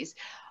qualities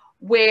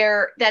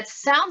where that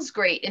sounds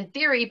great in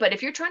theory, but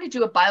if you're trying to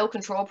do a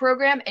biocontrol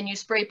program and you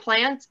spray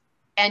plants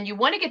and you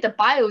want to get the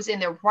bios in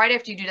there right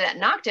after you do that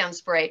knockdown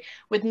spray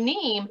with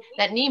neem,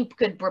 that neem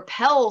could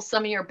repel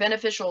some of your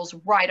beneficials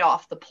right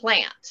off the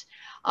plant.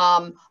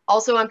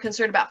 Also, I'm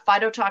concerned about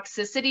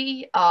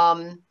phytotoxicity.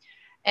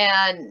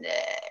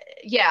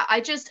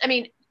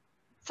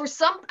 For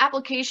some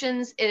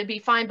applications, it'd be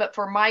fine, but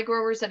for my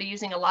growers that are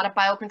using a lot of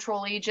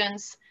biocontrol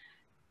agents,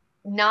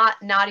 not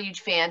a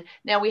huge fan.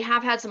 Now, we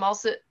have had some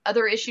also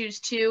other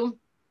issues too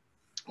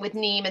with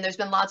neem, and there's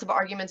been lots of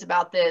arguments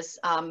about this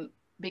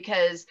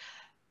because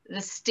the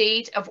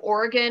state of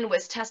Oregon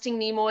was testing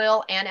neem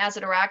oil and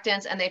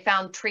azadirachtins, and they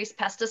found trace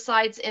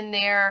pesticides in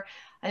there.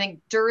 I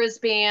think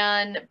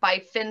Durazban,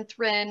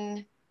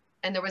 bifenthrin,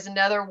 and there was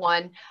another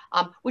one,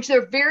 which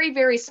they're very,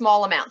 very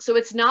small amounts. So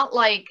it's not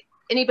like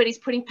anybody's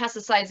putting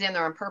pesticides in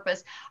there on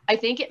purpose. I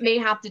think it may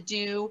have to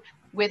do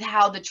with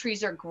how the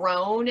trees are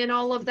grown and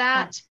all of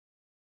that.